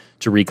mission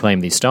to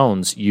reclaim these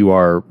stones, you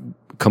are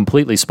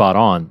completely spot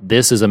on.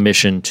 This is a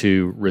mission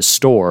to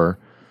restore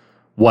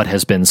what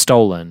has been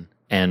stolen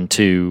and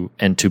to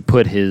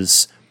put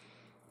his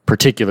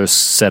particular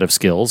set of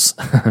skills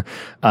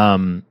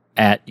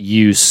at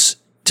use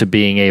to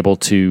being able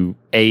to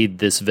aid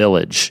this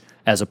village,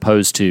 as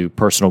opposed to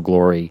personal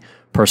glory,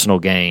 personal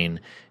gain,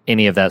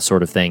 any of that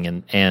sort of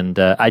thing. And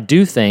I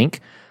do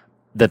think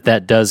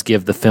that does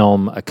give the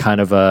film a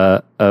kind of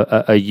a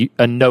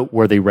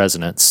noteworthy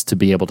resonance to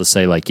be able to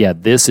say, like, yeah,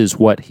 this is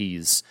what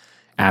he's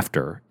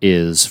after,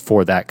 is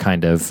for that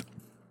kind of,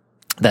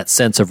 that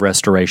sense of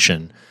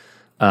restoration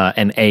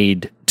and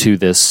aid to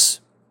this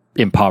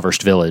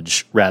impoverished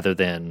village, rather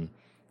than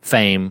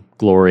fame,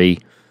 glory,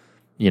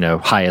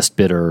 highest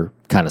bidder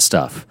kind of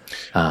stuff.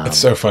 It's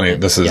so funny.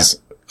 This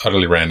is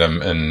utterly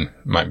random and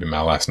might be my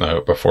last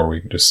note before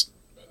we just,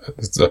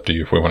 it's up to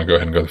you if we want to go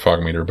ahead and go to the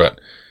fog meter, but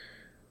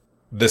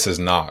this is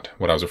not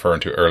what I was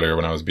referring to earlier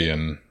when I was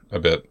being a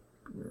bit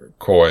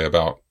coy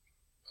about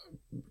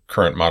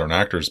current modern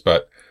actors.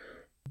 But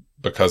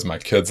because my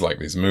kids like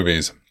these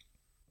movies,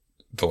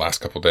 the last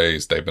couple of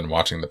days they've been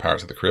watching the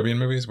Pirates of the Caribbean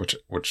movies,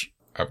 which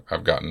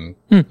I've gotten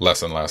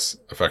less and less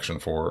affection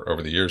for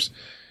over the years.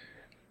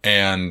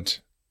 And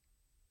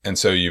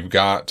so you've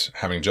got,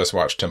 having just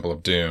watched Temple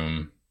of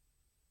Doom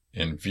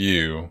in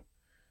view,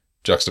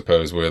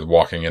 juxtaposed with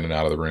walking in and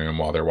out of the room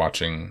while they're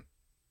watching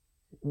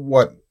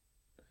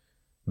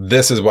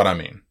this is what I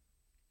mean.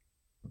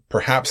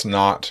 Perhaps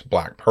not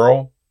Black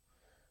Pearl,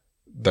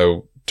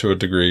 though to a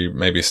degree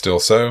maybe still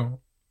so,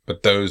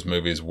 but those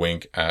movies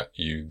wink at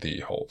you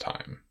the whole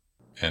time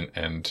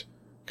and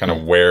kind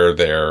of wear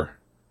their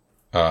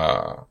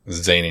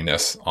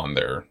zaniness on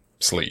their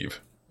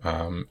sleeve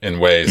in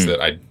ways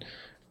that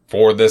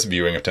for this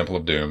viewing of Temple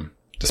of Doom,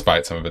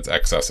 despite some of its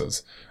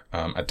excesses,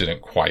 I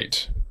didn't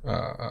quite,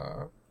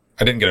 I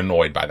didn't get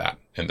annoyed by that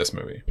in this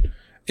movie.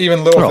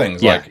 Even little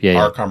things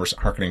our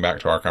harkening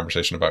back to our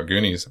conversation about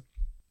Goonies.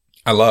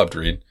 I loved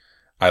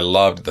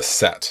the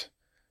set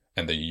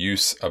and the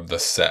use of the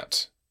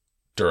set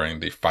during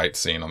the fight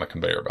scene on the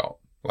conveyor belt.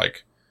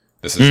 Like,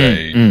 this is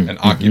an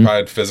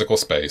occupied physical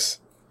space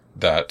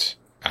that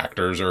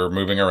actors are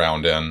moving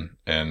around in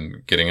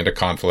and getting into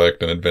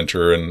conflict and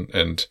adventure and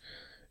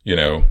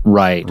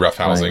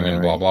roughhousing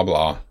and blah, blah,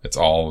 blah. It's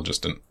all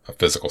just a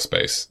physical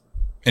space.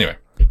 Anyway.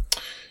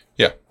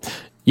 Yeah.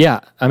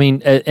 Yeah. I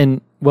mean,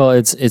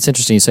 it's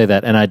interesting you say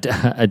that. And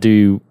I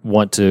do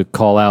want to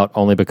call out,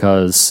 only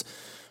because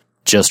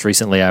just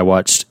recently I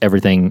watched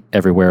Everything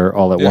Everywhere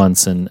All at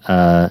Once, and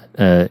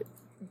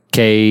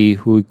Ke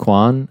Huy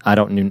Quan.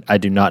 I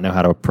do not know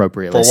how to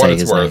appropriately say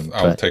his name.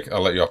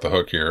 I'll let you off the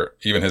hook here.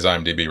 Even his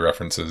IMDb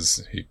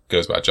references, he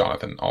goes by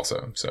Jonathan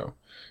also. So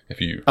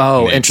if you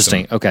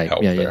interesting. Okay,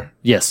 yeah.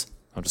 Yes,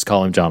 I'll just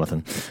call him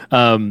Jonathan.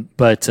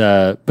 But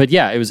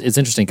yeah, it's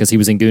interesting because he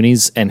was in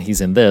Goonies and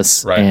he's in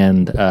this, right.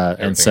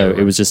 and so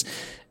it was just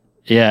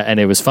and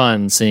it was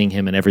fun seeing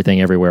him in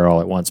Everything Everywhere All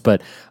at Once.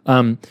 But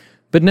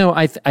no,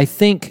 I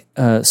think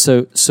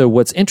so.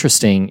 What's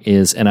interesting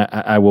is, and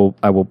I will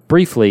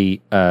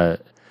briefly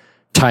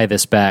tie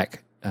this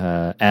back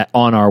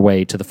on our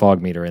way to the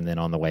fog meter and then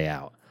on the way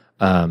out,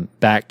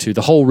 back to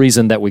the whole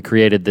reason that we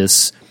created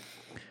this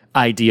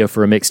idea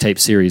for a mixtape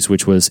series,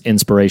 which was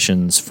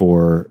inspirations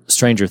for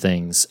Stranger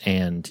Things.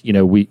 And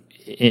we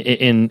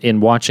in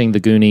watching the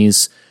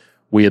Goonies,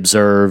 we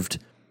observed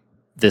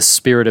this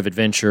spirit of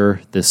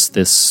adventure,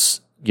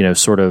 this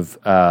sort of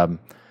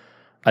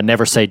a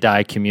never say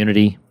die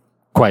community,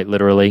 quite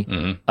literally.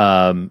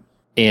 Mm-hmm.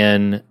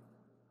 In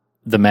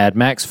the Mad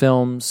Max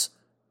films,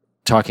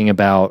 talking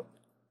about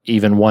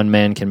even one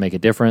man can make a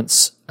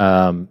difference,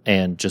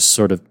 and just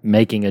sort of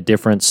making a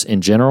difference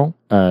in general,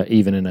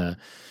 even in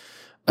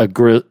a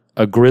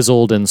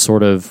grizzled and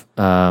sort of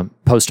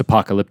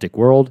post-apocalyptic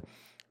world.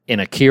 In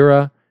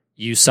Akira,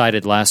 you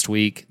cited last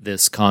week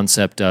this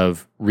concept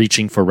of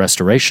reaching for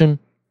restoration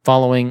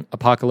following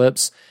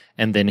apocalypse.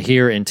 And then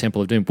here in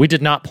Temple of Doom, we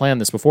did not plan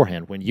this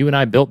beforehand. When you and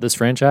I built this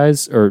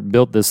franchise or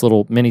built this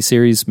little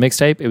mini-series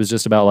mixtape, it was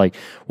just about like,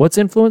 what's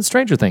influenced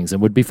Stranger Things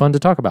and would be fun to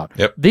talk about.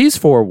 Yep. These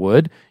four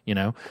would,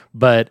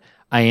 but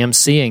I am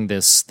seeing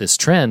this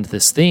trend,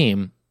 this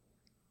theme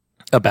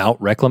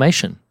about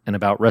reclamation and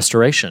about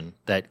restoration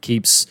that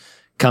keeps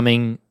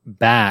coming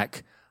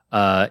back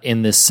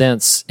in this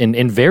sense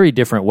in very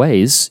different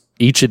ways.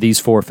 Each of these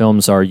four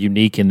films are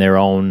unique in their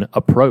own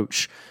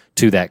approach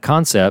to that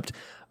concept.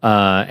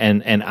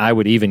 And I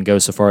would even go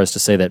so far as to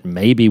say that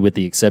maybe with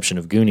the exception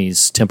of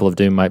Goonies, Temple of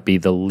Doom might be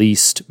the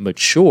least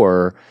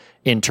mature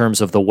in terms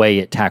of the way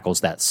it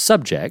tackles that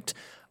subject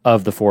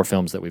of the four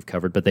films that we've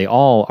covered, but they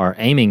all are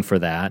aiming for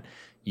that.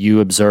 You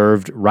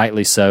observed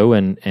rightly so,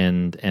 and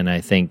I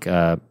think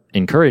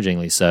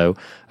encouragingly so,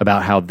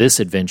 about how this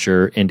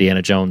adventure,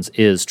 Indiana Jones,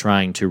 is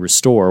trying to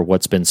restore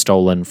what's been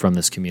stolen from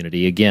this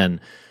community. Again,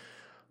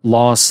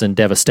 loss and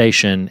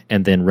devastation,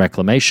 and then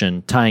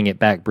reclamation. Tying it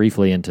back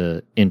briefly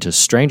into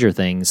Stranger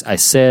Things, I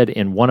said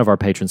in one of our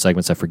patron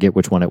segments, I forget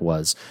which one it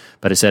was,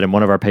 but I said in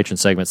one of our patron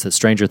segments that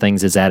Stranger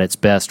Things is at its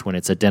best when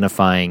it's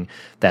identifying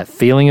that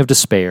feeling of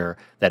despair,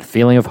 that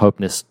feeling of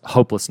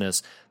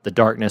hopelessness, the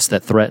darkness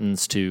that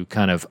threatens to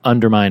kind of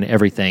undermine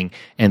everything,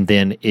 and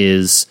then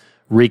is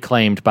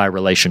reclaimed by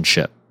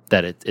relationship.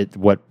 That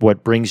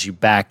what brings you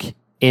back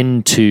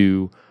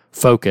into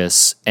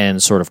focus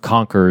and sort of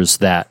conquers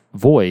that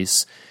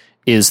voice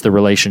is the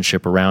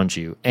relationship around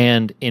you.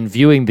 And in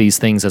viewing these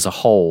things as a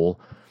whole,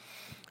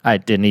 I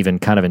didn't even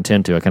kind of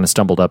intend to. I kind of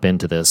stumbled up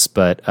into this,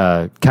 but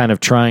kind of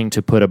trying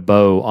to put a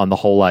bow on the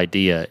whole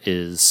idea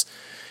is,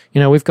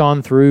 we've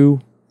gone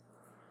through,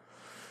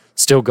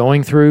 still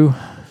going through.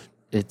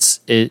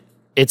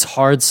 It's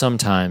hard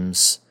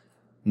sometimes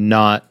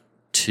not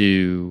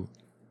to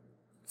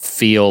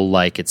feel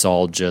like it's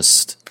all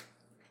just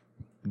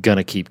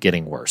gonna keep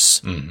getting worse.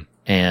 Mm-hmm.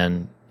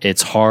 And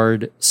it's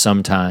hard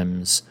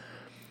sometimes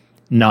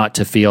not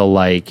to feel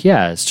like,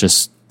 it's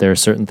just, there are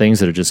certain things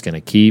that are just gonna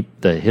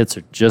the hits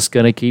are just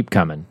gonna keep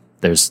coming.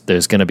 There's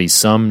gonna be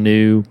some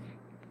new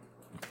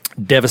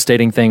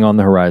devastating thing on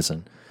the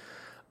horizon.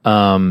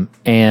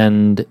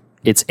 And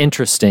it's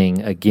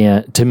interesting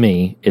again, to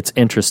me,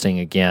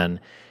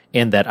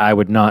 in that I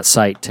would not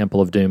cite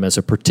Temple of Doom as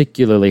a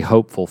particularly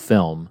hopeful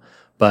film,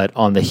 but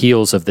on the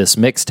heels of this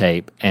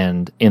mixtape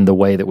and in the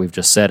way that we've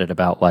just said it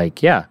about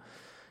like,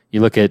 you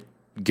look at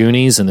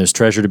Goonies and there's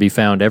treasure to be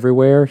found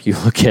everywhere. You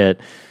look at,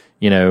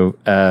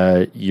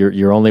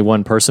 you're only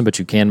one person, but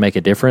you can make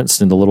a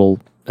difference in the little,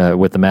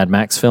 with the Mad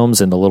Max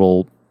films and the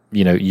little,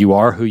 you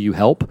are who you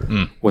help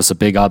was a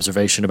big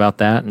observation about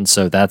that. And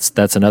so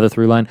that's another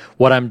through line.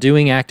 What I'm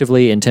doing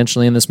actively,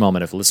 intentionally in this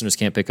moment, if listeners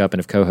can't pick up and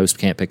if co-hosts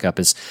can't pick up,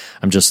 is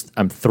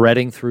I'm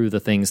threading through the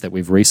things that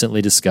we've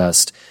recently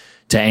discussed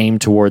to aim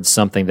towards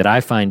something that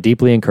I find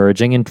deeply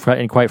encouraging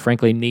and quite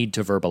frankly need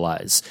to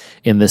verbalize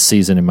in this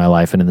season in my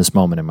life and in this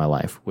moment in my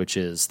life, which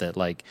is that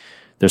like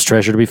there's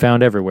treasure to be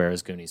found everywhere,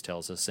 as Goonies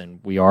tells us, and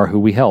we are who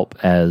we help,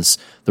 as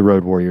the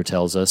Road Warrior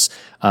tells us,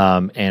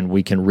 and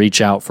we can reach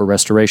out for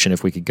restoration.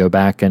 If we could go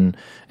back and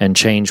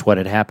change what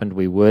had happened,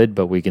 we would,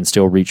 but we can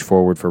still reach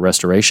forward for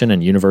restoration,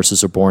 and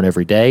universes are born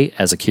every day,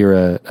 as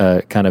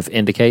Akira kind of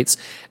indicates,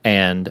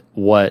 and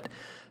what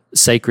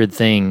sacred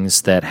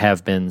things that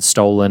have been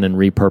stolen and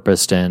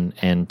repurposed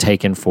and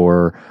taken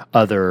for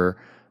other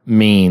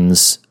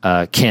means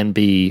can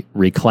be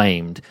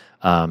reclaimed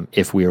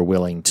if we are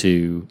willing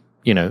to,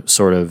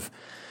 sort of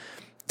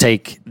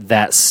take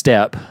that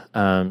step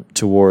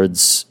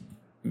towards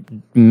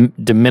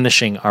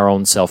diminishing our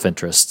own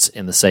self-interests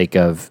in the sake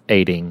of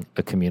aiding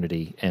a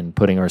community and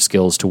putting our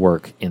skills to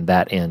work in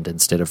that end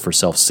instead of for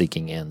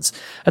self-seeking ends.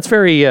 That's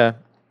very, I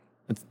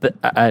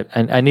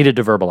needed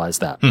to verbalize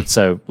that.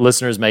 So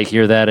listeners may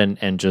hear that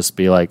and just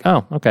be like,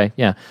 oh, okay,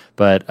 yeah.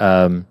 But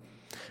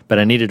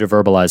I needed to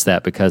verbalize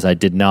that because I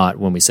did not,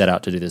 when we set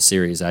out to do this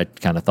series, I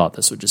kind of thought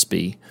this would just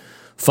be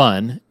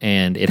fun,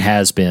 and it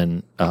has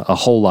been a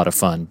whole lot of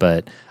fun,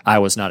 but I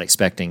was not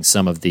expecting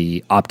some of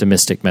the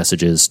optimistic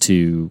messages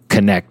to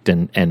connect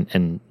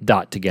and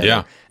dot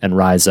together and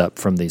rise up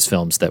from these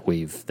films that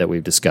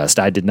we've discussed.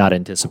 I did not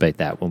anticipate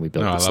that when we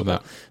built this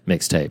little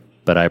mixtape,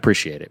 but I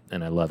appreciate it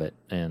and I love it.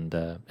 And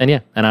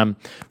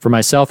for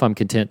myself, I'm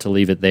content to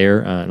leave it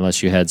there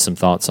unless you had some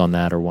thoughts on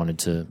that or wanted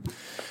to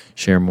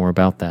share more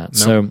about that.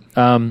 Nope.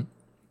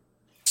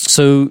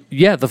 So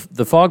yeah,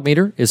 the fog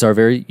meter is our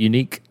very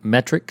unique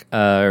metric,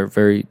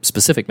 very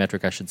specific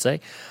metric, I should say,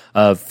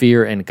 of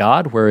fear and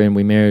God, wherein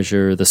we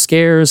measure the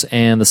scares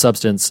and the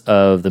substance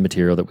of the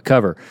material that we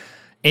cover.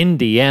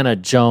 Indiana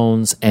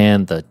Jones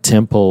and the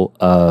Temple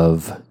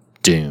of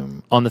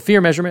Doom. On the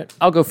fear measurement,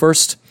 I'll go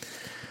first.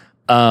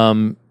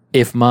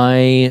 If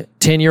my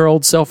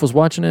 10-year-old self was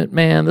watching it,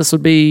 man, this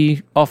would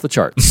be off the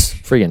charts.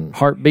 Friggin'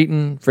 heart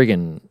beating,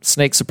 friggin'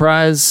 snake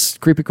surprise,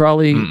 creepy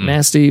crawly,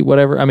 nasty,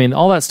 whatever. I mean,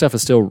 all that stuff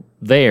is still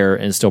there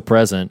and still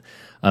present.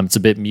 It's a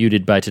bit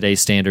muted by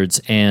today's standards,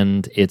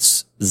 and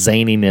its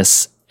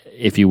zaniness,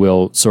 if you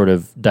will, sort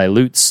of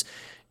dilutes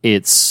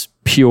its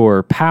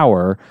pure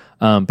power.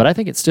 But I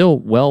think it still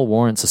well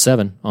warrants a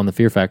 7 on the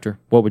fear factor.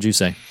 What would you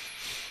say?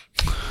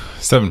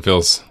 7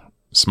 feels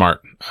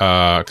smart.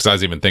 Because I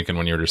was even thinking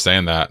when you were just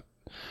saying that,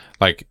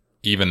 like,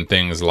 even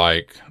things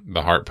like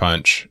the heart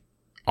punch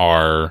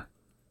are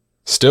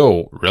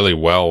still really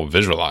well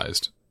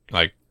visualized.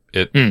 Like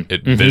it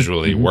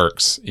visually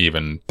works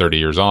even 30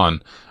 years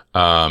on,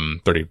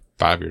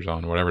 35 years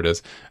on, whatever it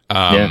is.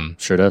 Yeah,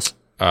 sure does.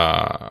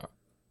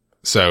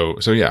 So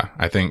yeah,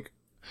 I think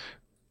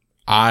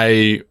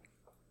I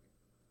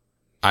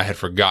had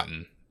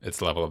forgotten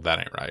its level of that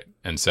ain't right.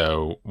 And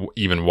so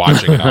even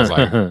watching it, I was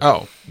like,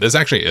 oh, this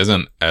actually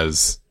isn't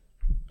as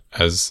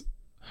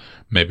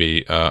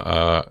maybe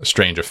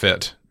strange a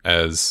fit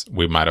as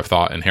we might have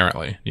thought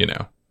inherently, you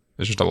know.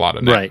 There's just a lot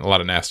of a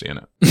lot of nasty in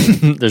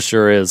it. There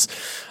sure is.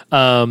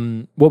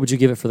 What would you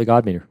give it for the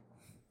God meter?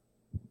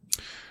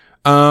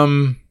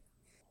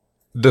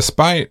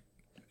 Despite,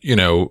 you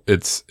know,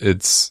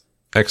 its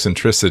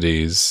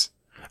eccentricities,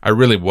 I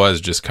really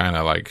was just kind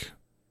of like,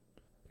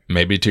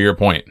 maybe to your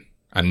point,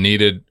 I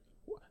needed,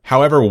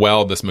 however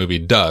well this movie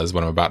does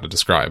what I'm about to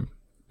describe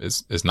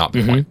is not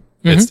the point.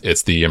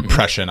 It's the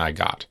impression I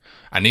got.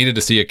 I needed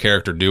to see a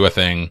character do a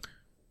thing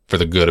for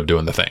the good of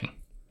doing the thing.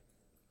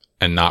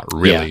 And not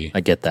really. Yeah,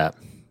 I get that.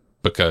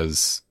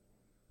 Because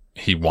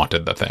he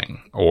wanted the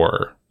thing,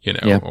 or, you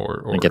know,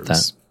 or I get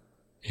that.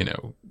 You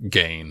know,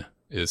 gain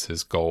is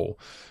his goal.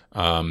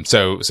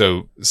 So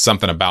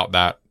something about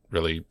that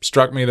really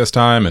struck me this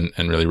time and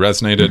really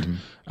resonated.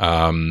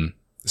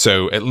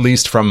 So at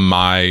least from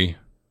my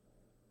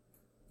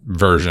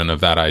version of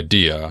that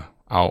idea,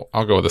 I'll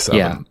go with a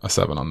 7, a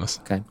 7 on this.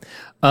 Okay.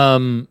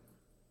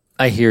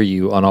 I hear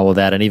you on all of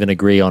that and even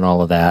agree on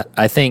all of that.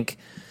 I think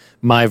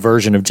my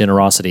version of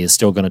generosity is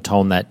still going to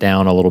tone that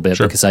down a little bit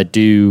because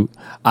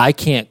I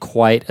can't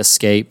quite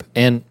escape.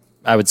 And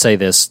I would say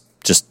this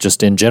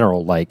just in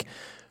general, like,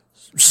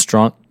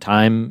 strong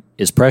time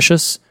is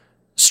precious.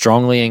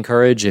 Strongly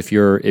encourage if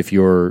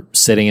you're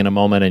sitting in a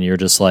moment and you're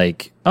just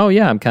like, oh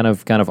yeah, I'm kind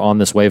of on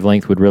this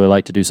wavelength, would really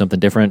like to do something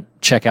different.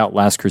 Check out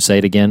Last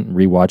Crusade again,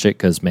 rewatch it,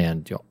 because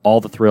man, all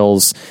the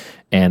thrills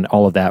and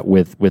all of that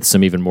with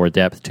some even more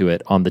depth to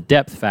it. On the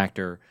depth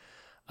factor,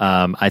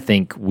 I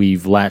think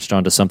we've latched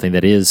onto something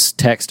that is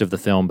text of the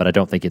film, but I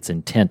don't think it's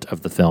intent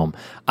of the film.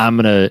 I'm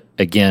going to,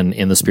 again,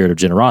 in the spirit of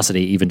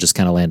generosity, even just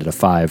kind of land at a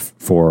 5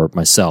 for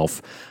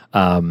myself.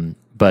 Would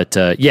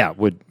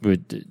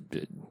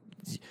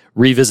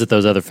revisit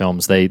those other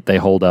films. They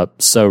hold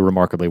up so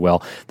remarkably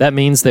well. That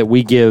means that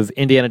we give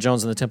Indiana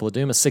Jones and the Temple of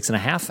Doom a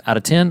 6.5 out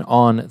of 10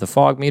 on the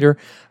fog meter.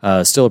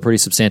 Still a pretty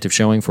substantive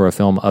showing for a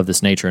film of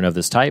this nature and of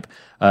this type.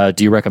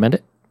 Do you recommend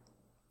it?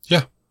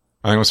 Yeah,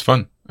 I think it was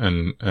fun.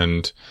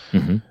 And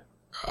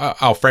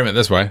I'll frame it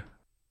this way.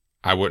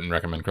 I wouldn't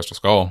recommend Crystal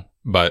Skull,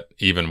 but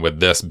even with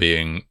this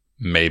being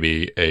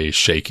maybe a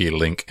shaky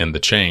link in the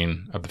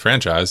chain of the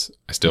franchise,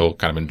 I still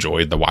kind of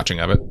enjoyed the watching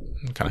of it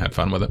and kind of had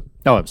fun with it.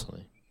 Oh,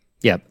 absolutely.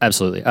 Yeah,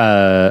 absolutely.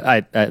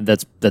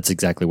 That's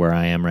exactly where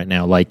I am right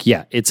now. Like,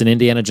 yeah, it's an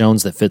Indiana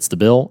Jones that fits the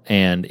bill,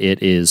 and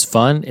it is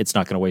fun. It's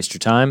not going to waste your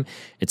time.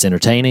 It's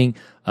entertaining.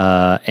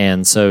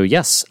 And so,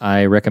 yes,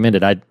 I recommend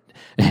it.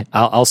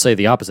 I'll say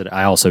the opposite.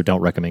 I also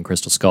don't recommend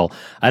Crystal Skull.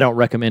 I don't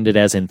recommend it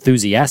as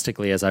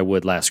enthusiastically as I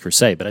would Last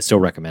Crusade, but I still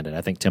recommend it.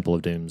 I think Temple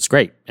of Doom is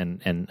great,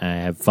 and I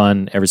have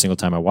fun every single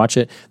time I watch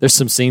it. There's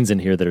some scenes in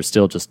here that are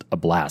still just a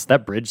blast.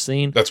 That bridge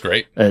scene. That's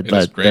great. It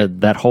is great.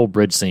 That whole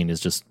bridge scene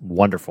is just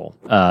wonderful.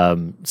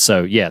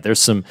 So yeah, there's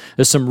some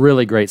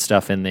really great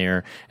stuff in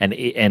there,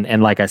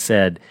 and like I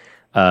said,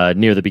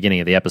 near the beginning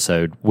of the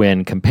episode,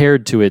 when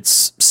compared to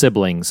its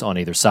siblings on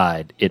either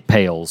side, it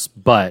pales.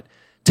 But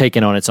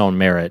taken on its own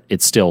merit,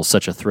 it's still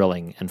such a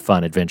thrilling and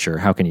fun adventure.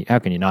 How can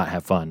you not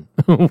have fun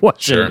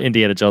watching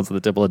Indiana Jones and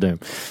the Temple of Doom?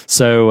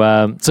 So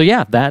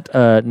yeah,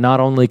 that not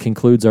only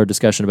concludes our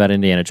discussion about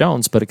Indiana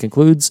Jones, but it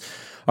concludes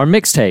our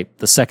mixtape,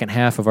 the second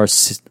half of our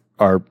series.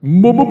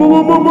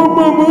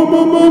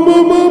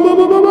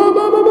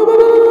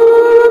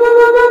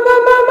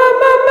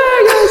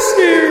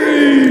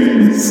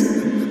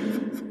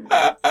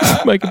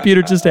 My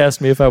computer just asked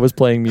me if I was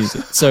playing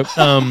music.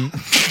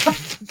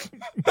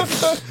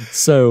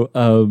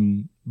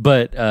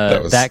 But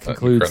that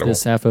concludes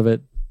this half of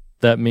it.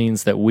 That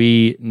means that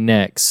we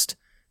next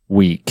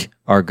week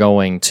are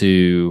going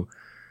to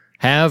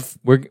have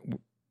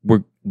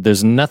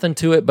there's nothing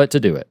to it but to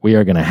do it. We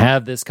are going to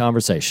have this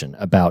conversation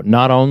about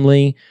not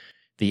only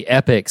the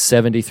epic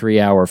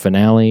 73-hour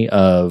finale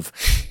of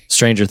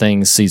Stranger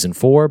Things season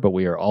 4, but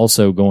we are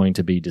also going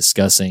to be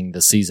discussing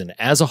the season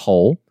as a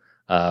whole.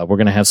 We're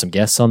going to have some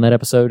guests on that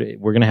episode.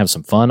 We're going to have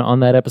some fun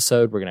on that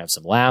episode. We're going to have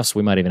some laughs.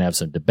 We might even have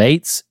some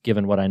debates,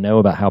 given what I know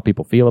about how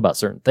people feel about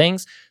certain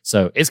things.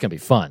 So it's going to be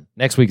fun.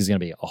 Next week is going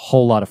to be a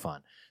whole lot of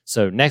fun.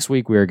 So next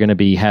week, we are going to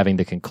be having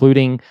the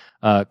concluding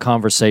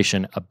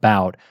conversation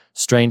about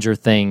Stranger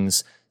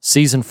Things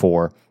season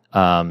 4.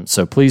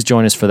 So please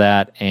join us for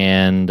that.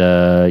 And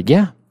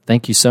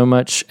thank you so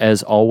much,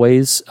 as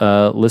always,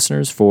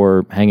 listeners,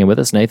 for hanging with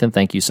us. Nathan,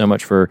 thank you so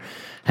much for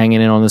hanging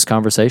in on this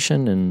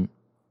conversation. And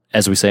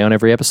as we say on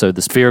every episode,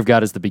 the fear of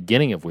God is the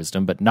beginning of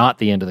wisdom, but not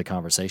the end of the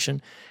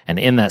conversation. And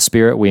in that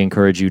spirit, we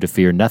encourage you to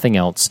fear nothing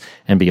else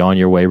and be on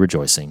your way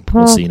rejoicing.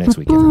 We'll see you next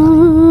week, everybody.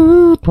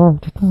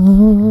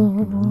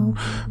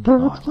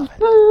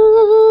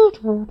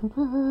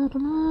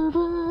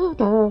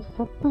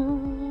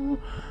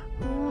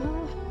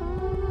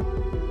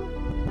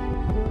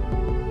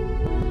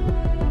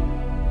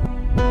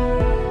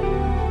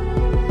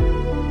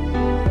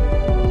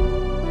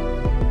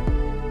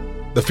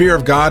 The fear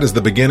of God is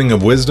the beginning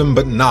of wisdom,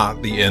 but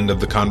not the end of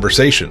the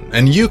conversation,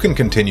 and you can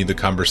continue the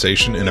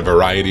conversation in a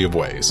variety of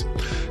ways.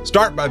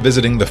 Start by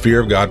visiting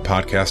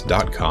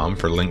thefearofgodpodcast.com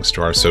for links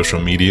to our social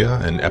media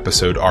and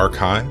episode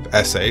archive,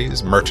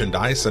 essays,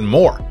 merchandise, and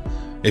more.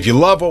 If you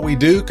love what we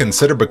do,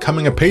 consider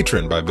becoming a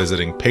patron by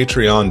visiting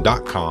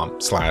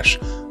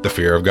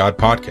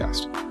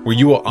patreon.com/thefearofgodpodcast, where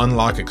you will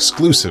unlock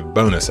exclusive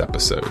bonus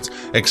episodes,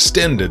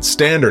 extended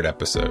standard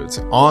episodes,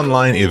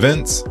 online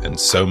events, and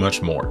so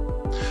much more.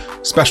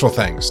 Special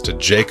thanks to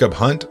Jacob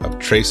Hunt of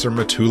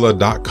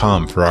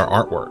TracerMatula.com for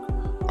our artwork,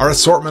 our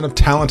assortment of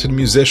talented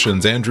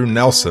musicians Andrew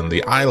Nelson,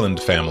 the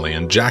Island Family,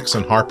 and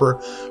Jackson Harper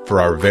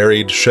for our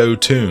varied show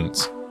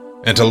tunes,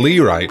 and to Lee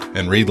Wright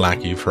and Reed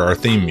Lackey for our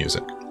theme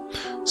music.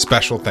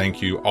 Special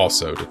thank you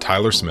also to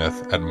Tyler Smith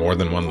at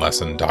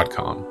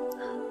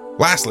morethanonelesson.com.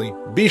 Lastly,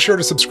 be sure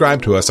to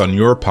subscribe to us on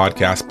your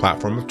podcast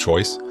platform of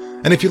choice,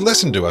 and if you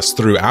listen to us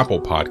through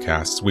Apple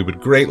Podcasts, we would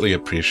greatly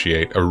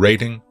appreciate a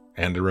rating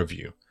and a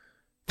review.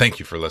 Thank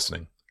you for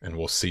listening, and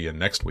we'll see you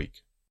next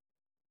week.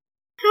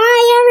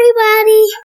 Hi, everybody.